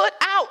be put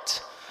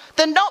out.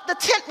 The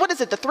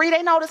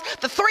 3-day notice?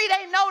 The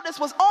 3-day notice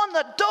was on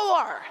the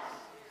door.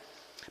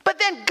 But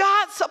then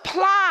God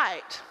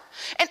supplied.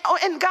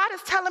 And God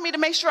is telling me to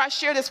make sure I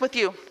share this with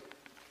you.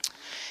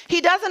 He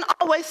doesn't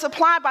always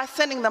supply by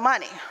sending the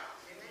money.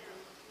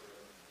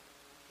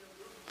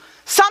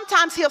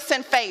 Sometimes he'll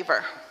send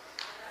favor.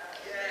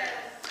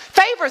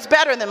 Favor is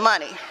better than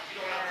money.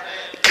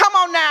 Come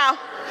on now.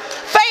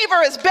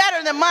 Favor is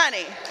better than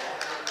money.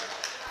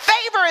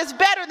 Favor is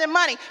better than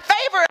money.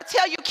 Favor will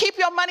tell you, keep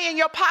your money in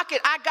your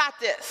pocket. I got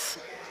this.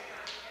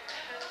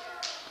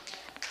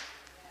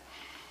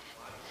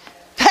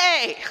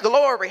 Hey,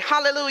 glory.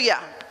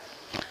 Hallelujah.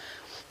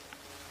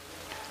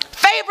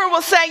 Favor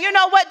will say, you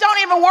know what? Don't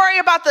even worry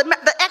about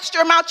the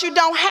extra amount you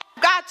don't have.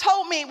 God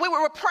told me, we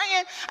were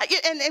praying,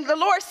 and the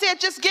Lord said,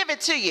 just give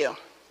it to you.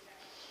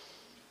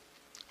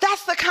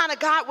 That's the kind of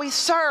God we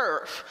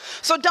serve.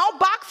 So don't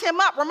box him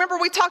up. Remember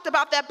we talked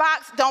about that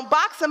box. Don't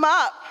box him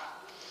up.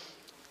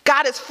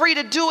 God is free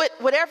to do it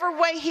whatever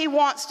way he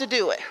wants to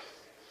do it.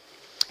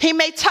 He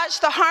may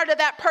touch the heart of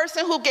that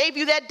person who gave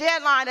you that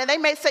deadline, and they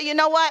may say, you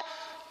know what?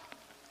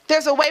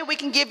 There's a way we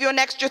can give you an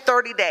extra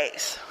 30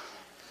 days.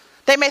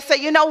 They may say,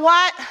 you know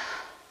what?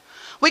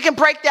 We can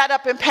break that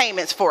up in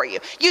payments for you.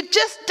 You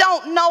just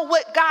don't know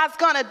what God's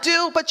going to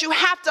do, but you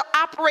have to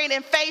operate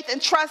in faith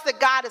and trust that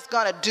God is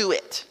going to do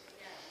it.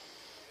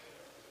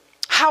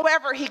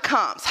 However he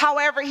comes,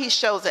 however he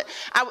shows it.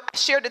 I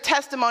shared a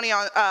testimony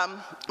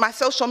on my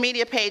social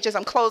media page as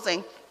I'm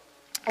closing,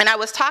 and I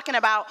was talking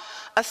about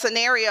a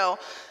scenario.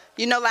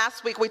 You know,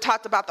 last week we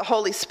talked about the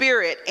Holy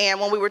Spirit, and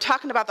when we were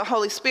talking about the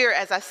Holy Spirit,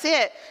 as I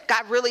said,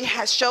 God really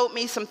has showed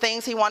me some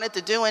things he wanted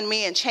to do in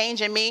me and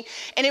change in me,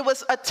 and it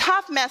was a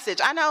tough message.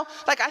 I know,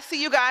 like I see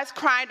you guys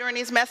cry during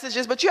these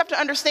messages, but you have to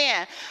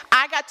understand,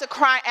 I got to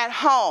cry at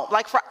home,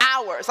 like for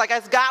hours, like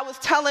as God was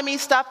telling me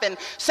stuff and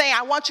saying,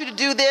 I want you to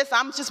do this,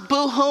 I'm just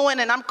boo-hooing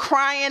and I'm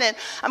crying, and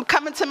I'm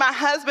coming to my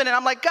husband, and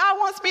I'm like, God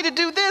wants me to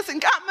do this, and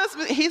God must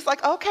be, he's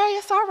like, okay,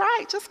 it's all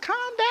right, just calm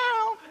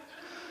down.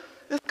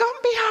 It's going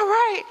to be all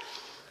right.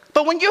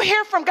 But when you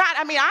hear from God,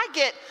 I mean, I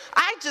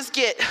just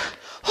get,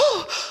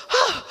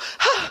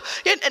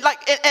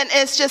 and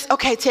it's just,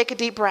 okay, take a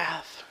deep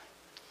breath.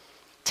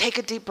 Take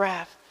a deep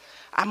breath.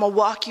 I'm going to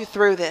walk you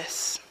through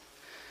this.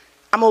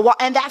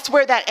 And that's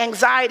where that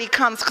anxiety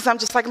comes, because I'm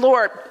just like,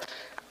 Lord,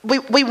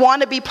 we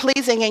want to be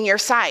pleasing in your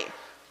sight.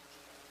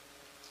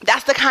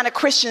 That's the kind of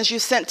Christians you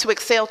sent to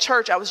Excel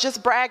Church. I was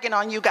just bragging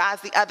on you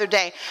guys the other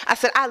day. I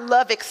said, I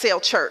love Excel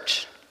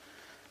Church.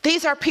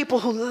 These are people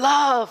who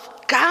love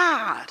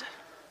God.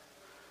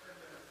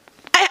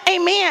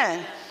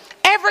 Amen.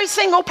 Every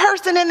single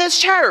person in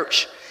this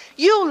church,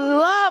 You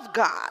love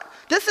God.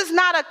 This is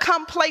not a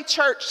come play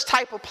church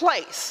type of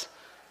place.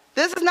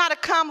 This is not a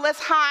come, let's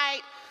hide,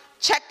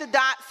 check the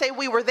dots, say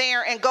we were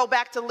there, and go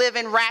back to live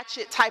in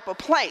ratchet type of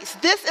place.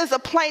 This is a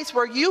place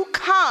where you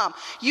come,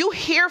 you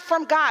hear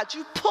from God,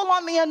 you pull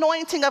on the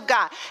anointing of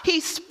God. He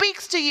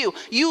speaks to you,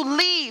 you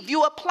leave,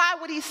 you apply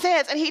what he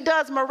says, and he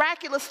does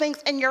miraculous things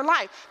in your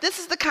life. This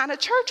is the kind of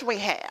church we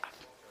have.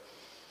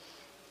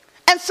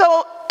 And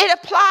so it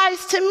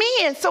applies to me.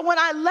 And so when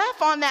I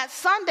left on that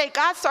Sunday,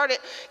 God started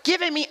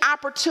giving me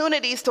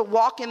opportunities to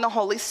walk in the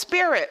Holy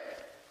Spirit.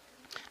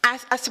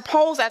 I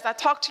suppose as I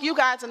talk to you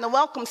guys in the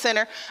Welcome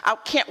Center, I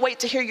can't wait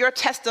to hear your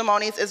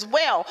testimonies as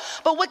well.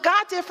 But what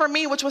God did for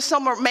me, which was so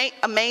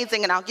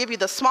amazing, and I'll give you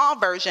the small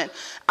version,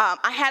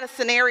 I had a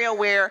scenario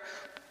where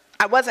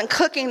I wasn't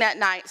cooking that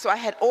night, so I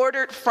had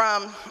ordered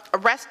from a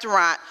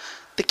restaurant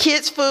the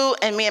kids' food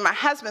and me and my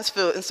husband's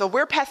food. And so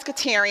we're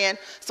pescatarian,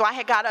 so I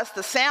had got us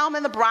the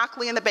salmon, the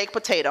broccoli, and the baked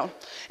potato.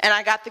 And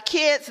I got the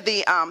kids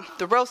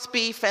the roast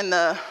beef and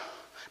the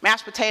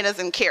mashed potatoes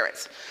and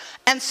carrots.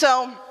 And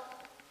so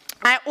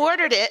I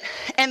ordered it,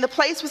 and the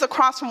place was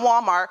across from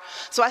Walmart.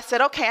 So I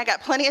said, okay, I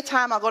got plenty of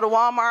time. I'll go to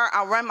Walmart,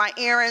 I'll run my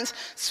errands,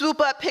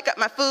 swoop up, pick up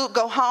my food,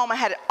 go home. I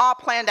had it all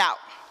planned out.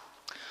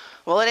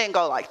 Well, it didn't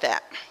go like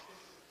that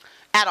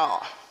at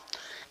all.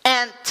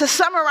 And to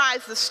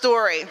summarize the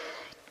story,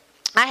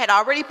 I had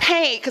already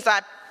paid because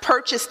I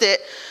purchased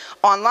it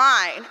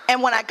online.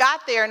 And when I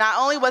got there, not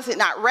only was it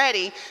not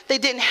ready, they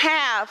didn't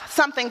have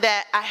something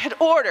that I had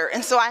ordered.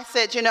 And so I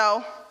said, you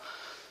know,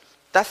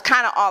 that's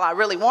kind of all I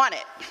really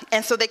wanted.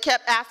 And so they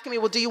kept asking me,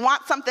 well, do you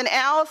want something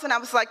else? And I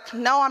was like,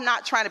 no, I'm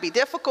not trying to be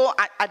difficult.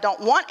 I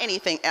don't want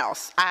anything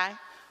else. I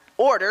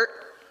ordered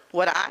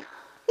what I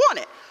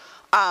wanted.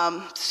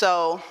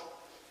 So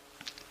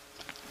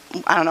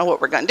I don't know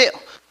what we're going to do.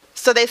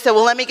 So they said,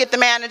 well, let me get the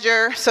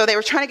manager. So they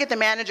were trying to get the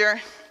manager.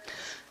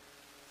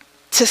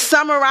 To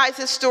summarize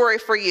this story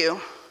for you,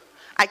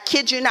 I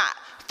kid you not,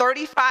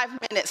 35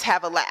 minutes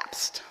have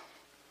elapsed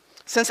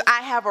since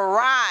I have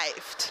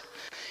arrived,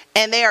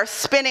 and they are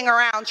spinning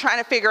around trying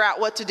to figure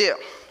out what to do.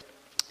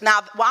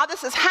 Now, while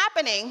this is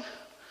happening,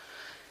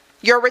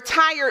 your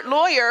retired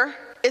lawyer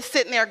is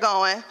sitting there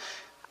going,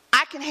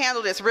 I can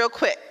handle this real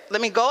quick. Let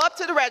me go up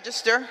to the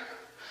register.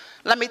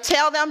 Let me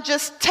tell them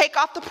just take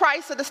off the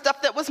price of the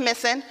stuff that was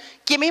missing.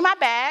 Give me my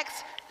bags.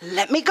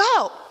 Let me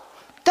go.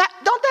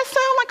 Don't that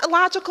sound like a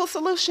logical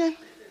solution?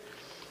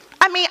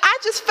 I mean, I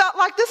just felt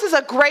like this is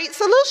a great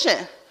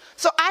solution.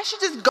 So I should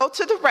just go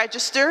to the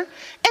register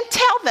and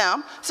tell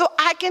them so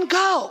I can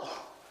go.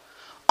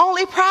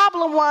 Only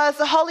problem was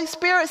the Holy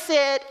Spirit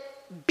said,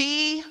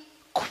 be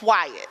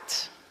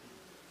quiet.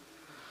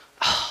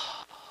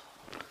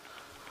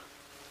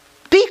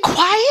 Be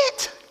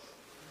quiet?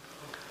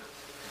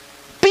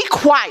 Be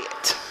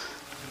quiet.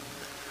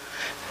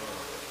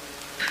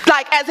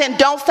 Like, as in,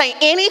 don't say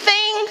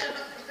anything.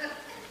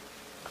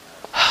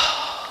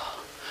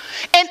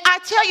 And I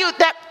tell you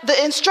that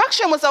the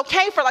instruction was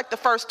okay for like the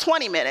first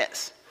 20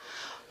 minutes,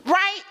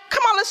 right?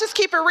 Come on, let's just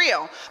keep it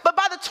real. But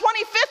by the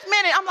 25th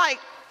minute, I'm like,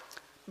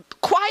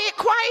 quiet,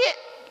 quiet.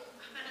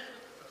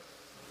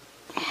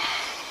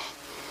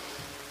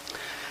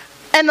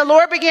 And the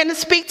Lord began to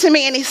speak to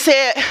me, and he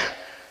said,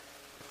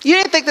 you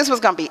didn't think this was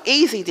going to be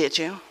easy, did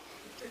you?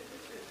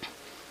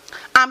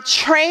 I'm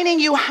training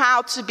you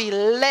how to be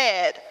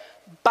led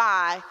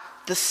by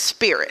the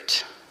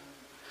Spirit.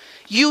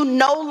 You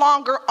no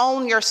longer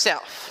own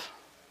yourself.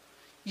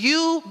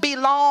 You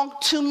belong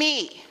to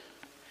me.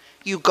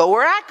 You go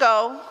where I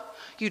go,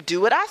 you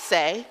do what I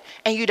say,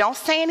 and you don't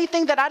say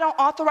anything that I don't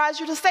authorize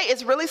you to say.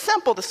 It's really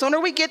simple. The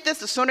sooner we get this,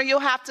 the sooner you'll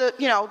have to,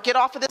 get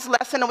off of this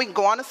lesson and we can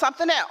go on to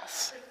something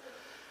else.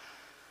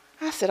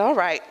 I said, all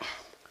right.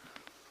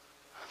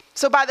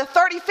 So by the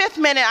 35th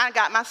minute, I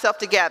got myself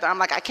together. I'm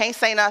like, I can't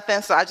say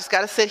nothing, so I just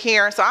got to sit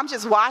here. So I'm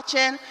just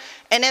watching,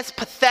 and it's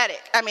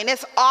pathetic. I mean,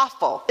 it's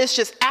awful. It's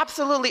just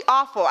absolutely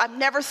awful. I've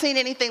never seen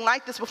anything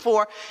like this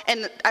before.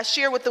 And I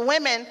share with the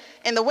women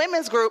in the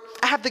women's group,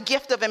 I have the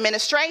gift of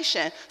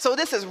administration. So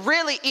this is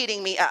really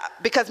eating me up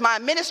because my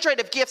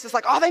administrative gifts is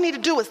like, all they need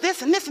to do is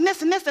this and this and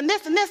this and this and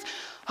this and this.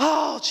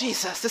 Oh,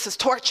 Jesus, this is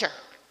torture.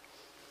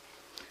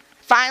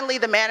 Finally,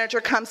 the manager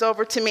comes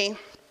over to me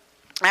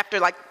after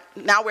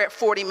now we're at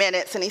 40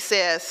 minutes, and he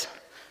says,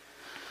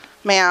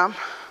 ma'am,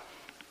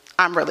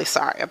 I'm really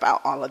sorry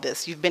about all of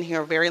this. You've been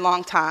here a very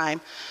long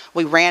time.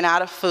 We ran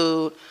out of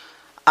food.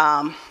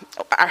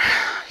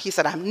 He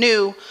said, I'm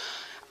new.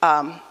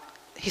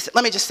 He said,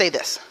 let me just say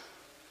this.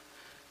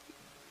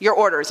 Your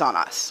order is on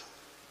us.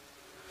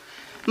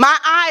 My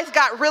eyes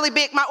got really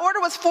big. My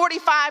order was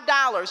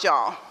 $45,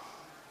 y'all.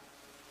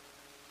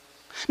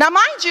 Now,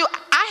 mind you,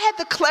 I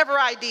had the clever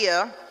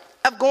idea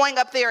of going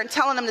up there and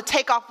telling them to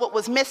take off what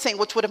was missing,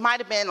 which might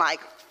have been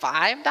like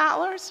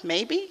 $5,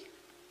 maybe.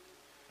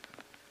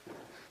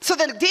 So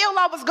the deal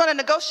I was going to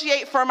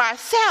negotiate for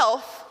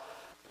myself,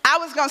 I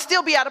was going to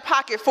still be out of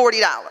pocket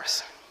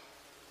 $40.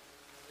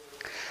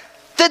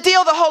 The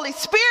deal the Holy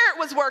Spirit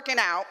was working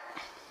out,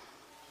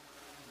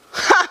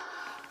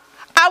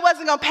 I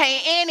wasn't going to pay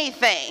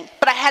anything,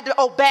 but I had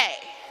to obey.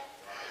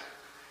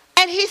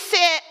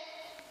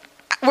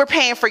 said, we're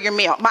paying for your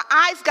meal. My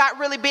eyes got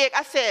really big.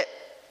 I said,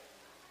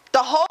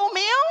 the whole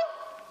meal?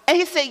 And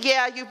he said,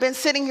 yeah, you've been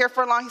sitting here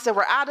for long. He said,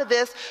 we're out of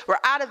this, we're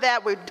out of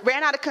that, we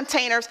ran out of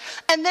containers.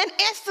 And then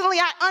instantly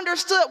I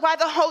understood why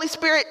the Holy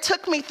Spirit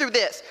took me through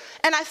this.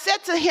 And I said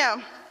to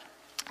him,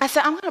 I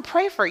said, I'm going to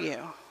pray for you.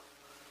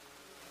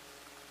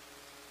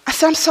 I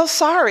said, I'm so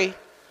sorry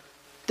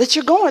that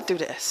you're going through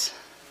this.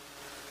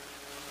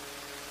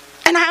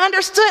 And I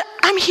understood,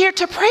 I'm here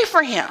to pray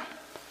for him.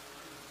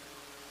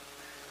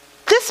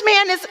 This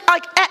man is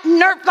like at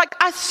nerve, like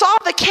I saw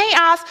the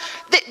chaos.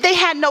 They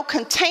had no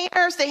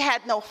containers, they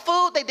had no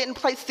food, they didn't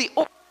place the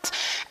orders.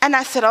 And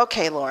I said,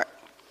 okay, Lord.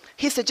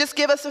 He said, just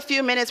give us a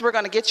few minutes, we're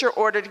going to get your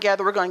order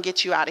together, we're going to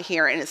get you out of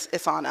here, and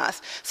it's on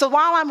us. So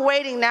while I'm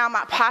waiting now,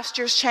 my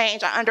posture's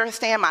changed, I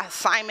understand my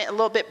assignment a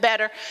little bit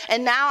better,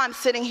 and now I'm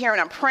sitting here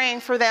and I'm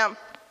praying for them.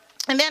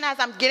 And then as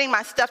I'm getting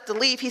my stuff to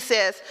leave, he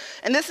says,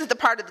 and this is the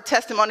part of the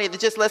testimony that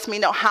just lets me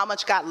know how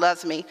much God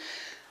loves me.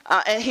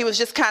 And he was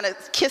just kind of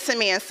kissing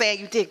me and saying,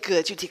 you did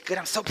good,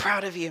 I'm so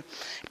proud of you.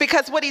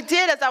 Because what he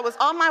did as I was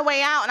on my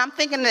way out, and I'm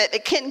thinking that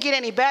it couldn't get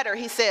any better,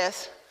 he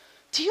says,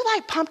 do you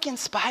like pumpkin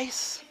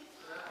spice?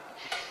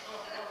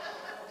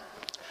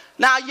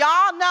 Now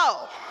y'all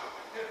know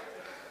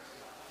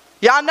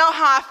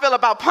how I feel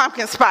about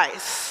pumpkin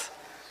spice.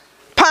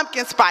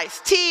 Pumpkin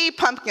spice tea,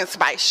 pumpkin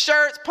spice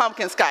shirts,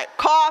 pumpkin spice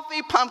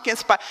coffee, pumpkin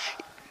spice.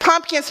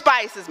 Pumpkin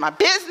spice is my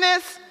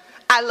business.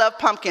 I love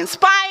pumpkin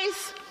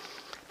spice.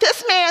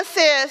 This man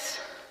says,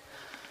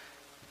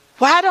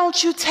 why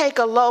don't you take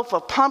a loaf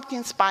of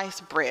pumpkin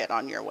spice bread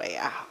on your way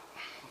out?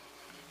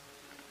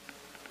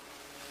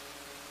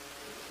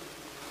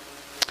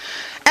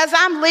 As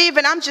I'm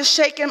leaving, I'm just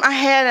shaking my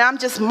head and I'm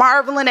just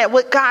marveling at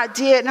what God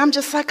did. And I'm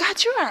just like,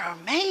 God, you are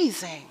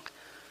amazing.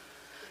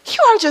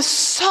 You are just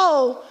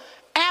so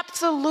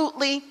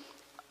absolutely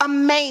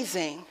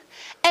amazing.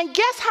 And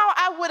guess how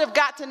I would have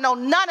got to know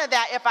none of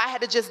that if I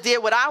had just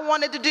did what I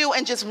wanted to do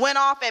and just went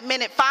off at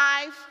minute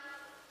 5?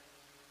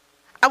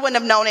 I wouldn't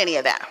have known any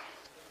of that.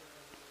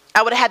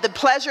 I would have had the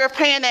pleasure of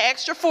paying the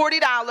extra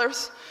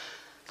 $40,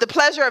 the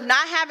pleasure of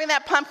not having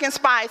that pumpkin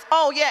spice,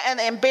 oh yeah, and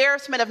the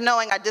embarrassment of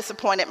knowing I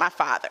disappointed my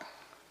father.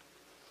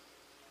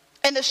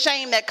 And the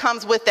shame that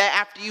comes with that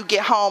after you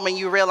get home and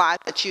you realize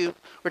that you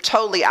were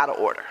totally out of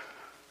order.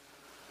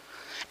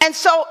 And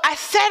so I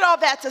said all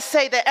that to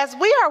say that as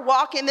we are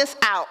walking this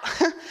out,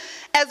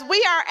 as we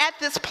are at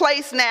this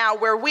place now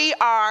where we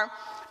are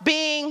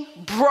being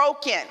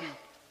broken,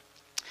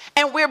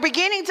 and we're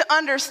beginning to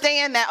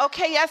understand that,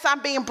 okay, yes,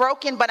 I'm being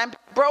broken, but I'm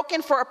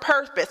broken for a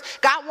purpose.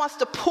 God wants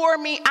to pour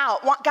me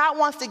out. God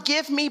wants to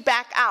give me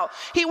back out.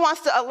 He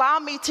wants to allow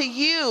me to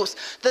use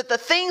the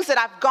things that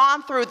I've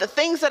gone through, the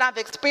things that I've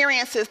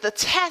experienced, the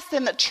tests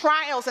and the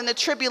trials and the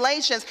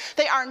tribulations.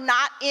 They are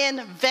not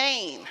in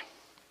vain,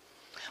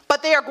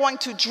 but they are going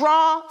to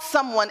draw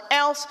someone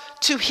else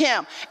to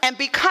him. And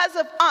because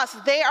of us,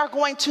 they are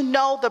going to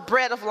know the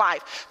bread of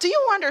life. Do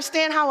you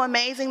understand how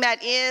amazing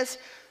that is?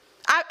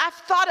 I've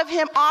thought of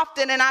him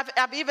often, and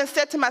I've even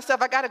said to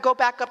myself, I got to go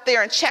back up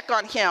there and check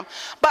on him.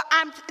 But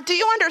do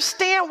you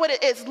understand what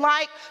it is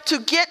like to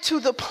get to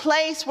the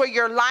place where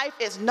your life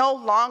is no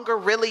longer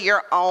really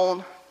your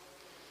own?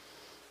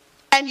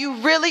 And you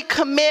really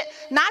commit,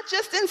 not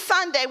just in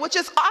Sunday, which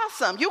is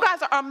awesome. You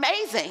guys are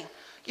amazing.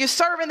 You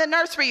serve in the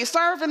nursery, you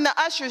serve in the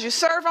ushers, you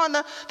serve on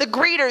the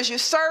greeters, you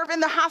serve in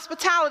the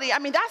hospitality. I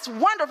mean, that's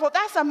wonderful,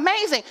 that's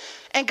amazing.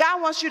 And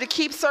God wants you to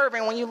keep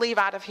serving when you leave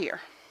out of here.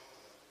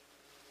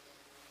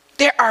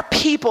 There are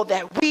people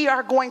that we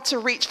are going to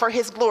reach for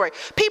his glory.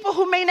 People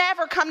who may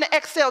never come to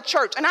Excel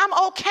Church, and I'm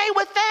okay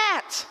with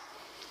that.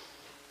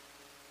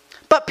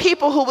 But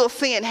people who will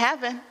see in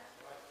heaven.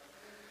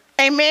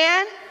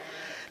 Amen?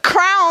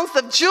 Crowns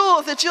of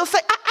jewels that you'll say,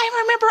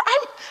 I remember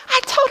I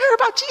told her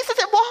about Jesus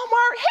at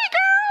Walmart. Hey, girl.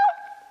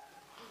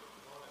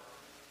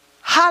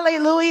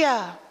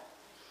 Hallelujah.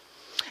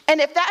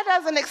 And if that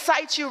doesn't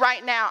excite you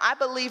right now, I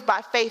believe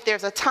by faith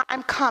there's a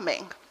time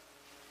coming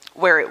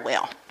where it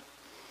will.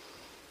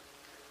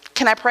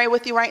 Can I pray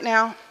with you right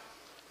now?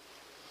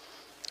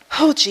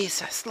 Oh,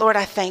 Jesus, Lord,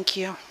 I thank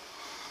you.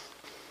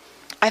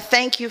 I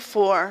thank you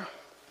for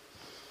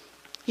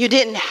you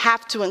didn't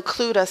have to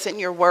include us in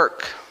your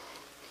work.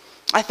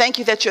 I thank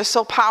you that you're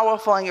so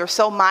powerful and you're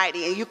so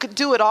mighty and you could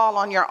do it all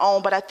on your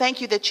own, but I thank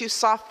you that you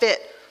saw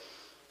fit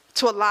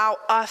to allow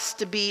us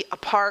to be a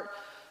part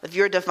of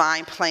your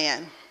divine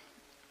plan,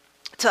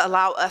 to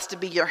allow us to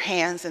be your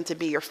hands and to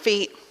be your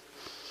feet,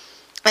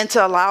 and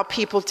to allow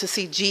people to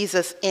see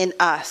Jesus in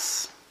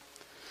us.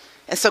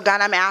 And so,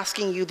 God, I'm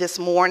asking you this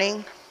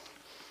morning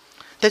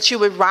that you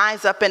would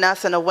rise up in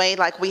us in a way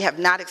like we have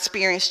not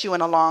experienced you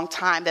in a long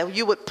time, that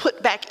you would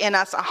put back in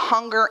us a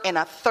hunger and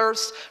a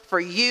thirst for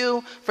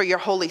you, for your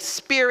Holy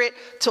Spirit,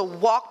 to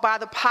walk by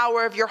the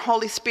power of your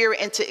Holy Spirit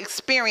and to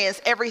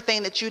experience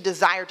everything that you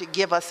desire to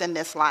give us in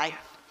this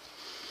life.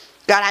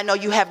 God, I know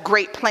you have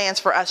great plans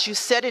for us. You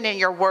said it in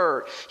your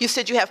word. You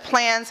said you have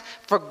plans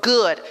for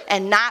good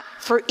and not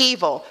for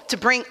evil, to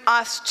bring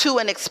us to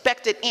an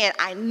expected end.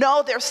 I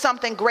know there's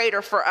something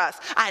greater for us.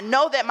 I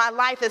know that my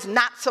life is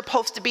not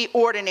supposed to be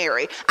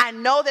ordinary. I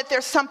know that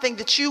there's something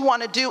that you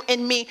want to do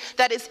in me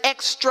that is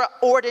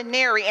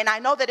extraordinary. And I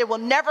know that it will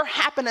never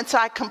happen until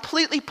I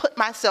completely put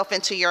myself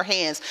into your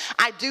hands.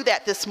 I do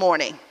that this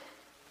morning.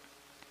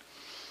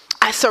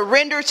 I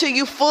surrender to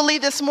you fully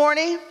this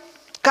morning,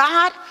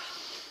 God.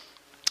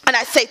 And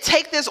I say,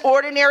 take this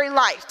ordinary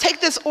life, take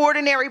this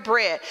ordinary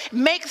bread,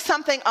 make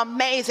something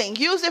amazing.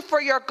 Use it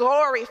for your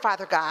glory,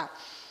 Father God.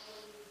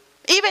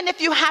 Even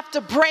if you have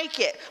to break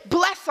it,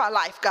 bless our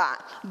life, God.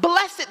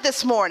 Bless it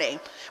this morning.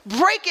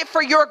 Break it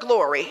for your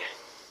glory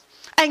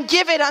and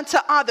give it unto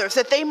others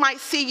that they might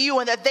see you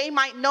and that they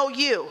might know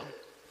you.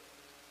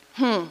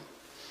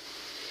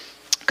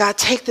 God,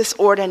 take this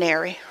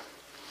ordinary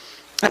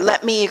and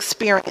let me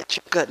experience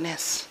your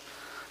goodness.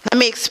 Let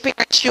me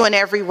experience you in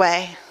every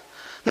way.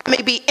 Let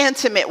me be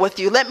intimate with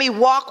you. Let me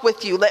walk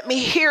with you. Let me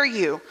hear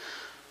you.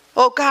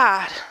 Oh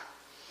God,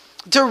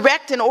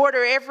 direct and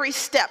order every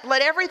step.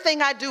 Let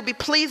everything I do be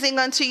pleasing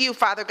unto you,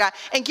 Father God.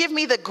 And give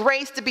me the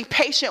grace to be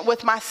patient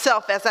with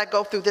myself as I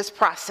go through this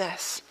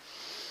process.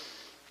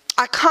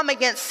 I come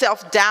against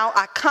self-doubt.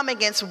 I come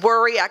against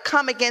worry. I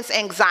come against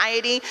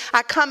anxiety.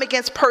 I come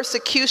against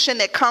persecution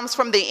that comes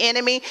from the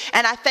enemy.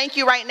 And I thank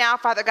you right now,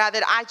 Father God,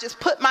 that I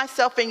just put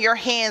myself in your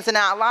hands and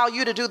I allow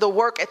you to do the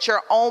work at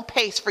your own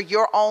pace for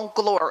your own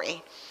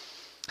glory.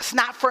 It's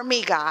not for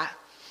me, God,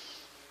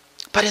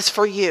 but it's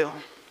for you.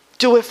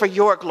 Do it for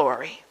your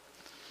glory.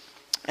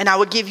 And I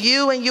will give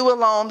you and you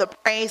alone the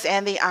praise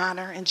and the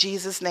honor. In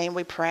Jesus' name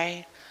we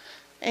pray.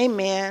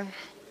 Amen.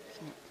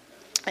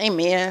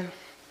 Amen.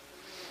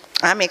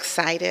 I'm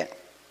excited.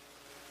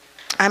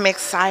 I'm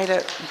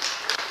excited.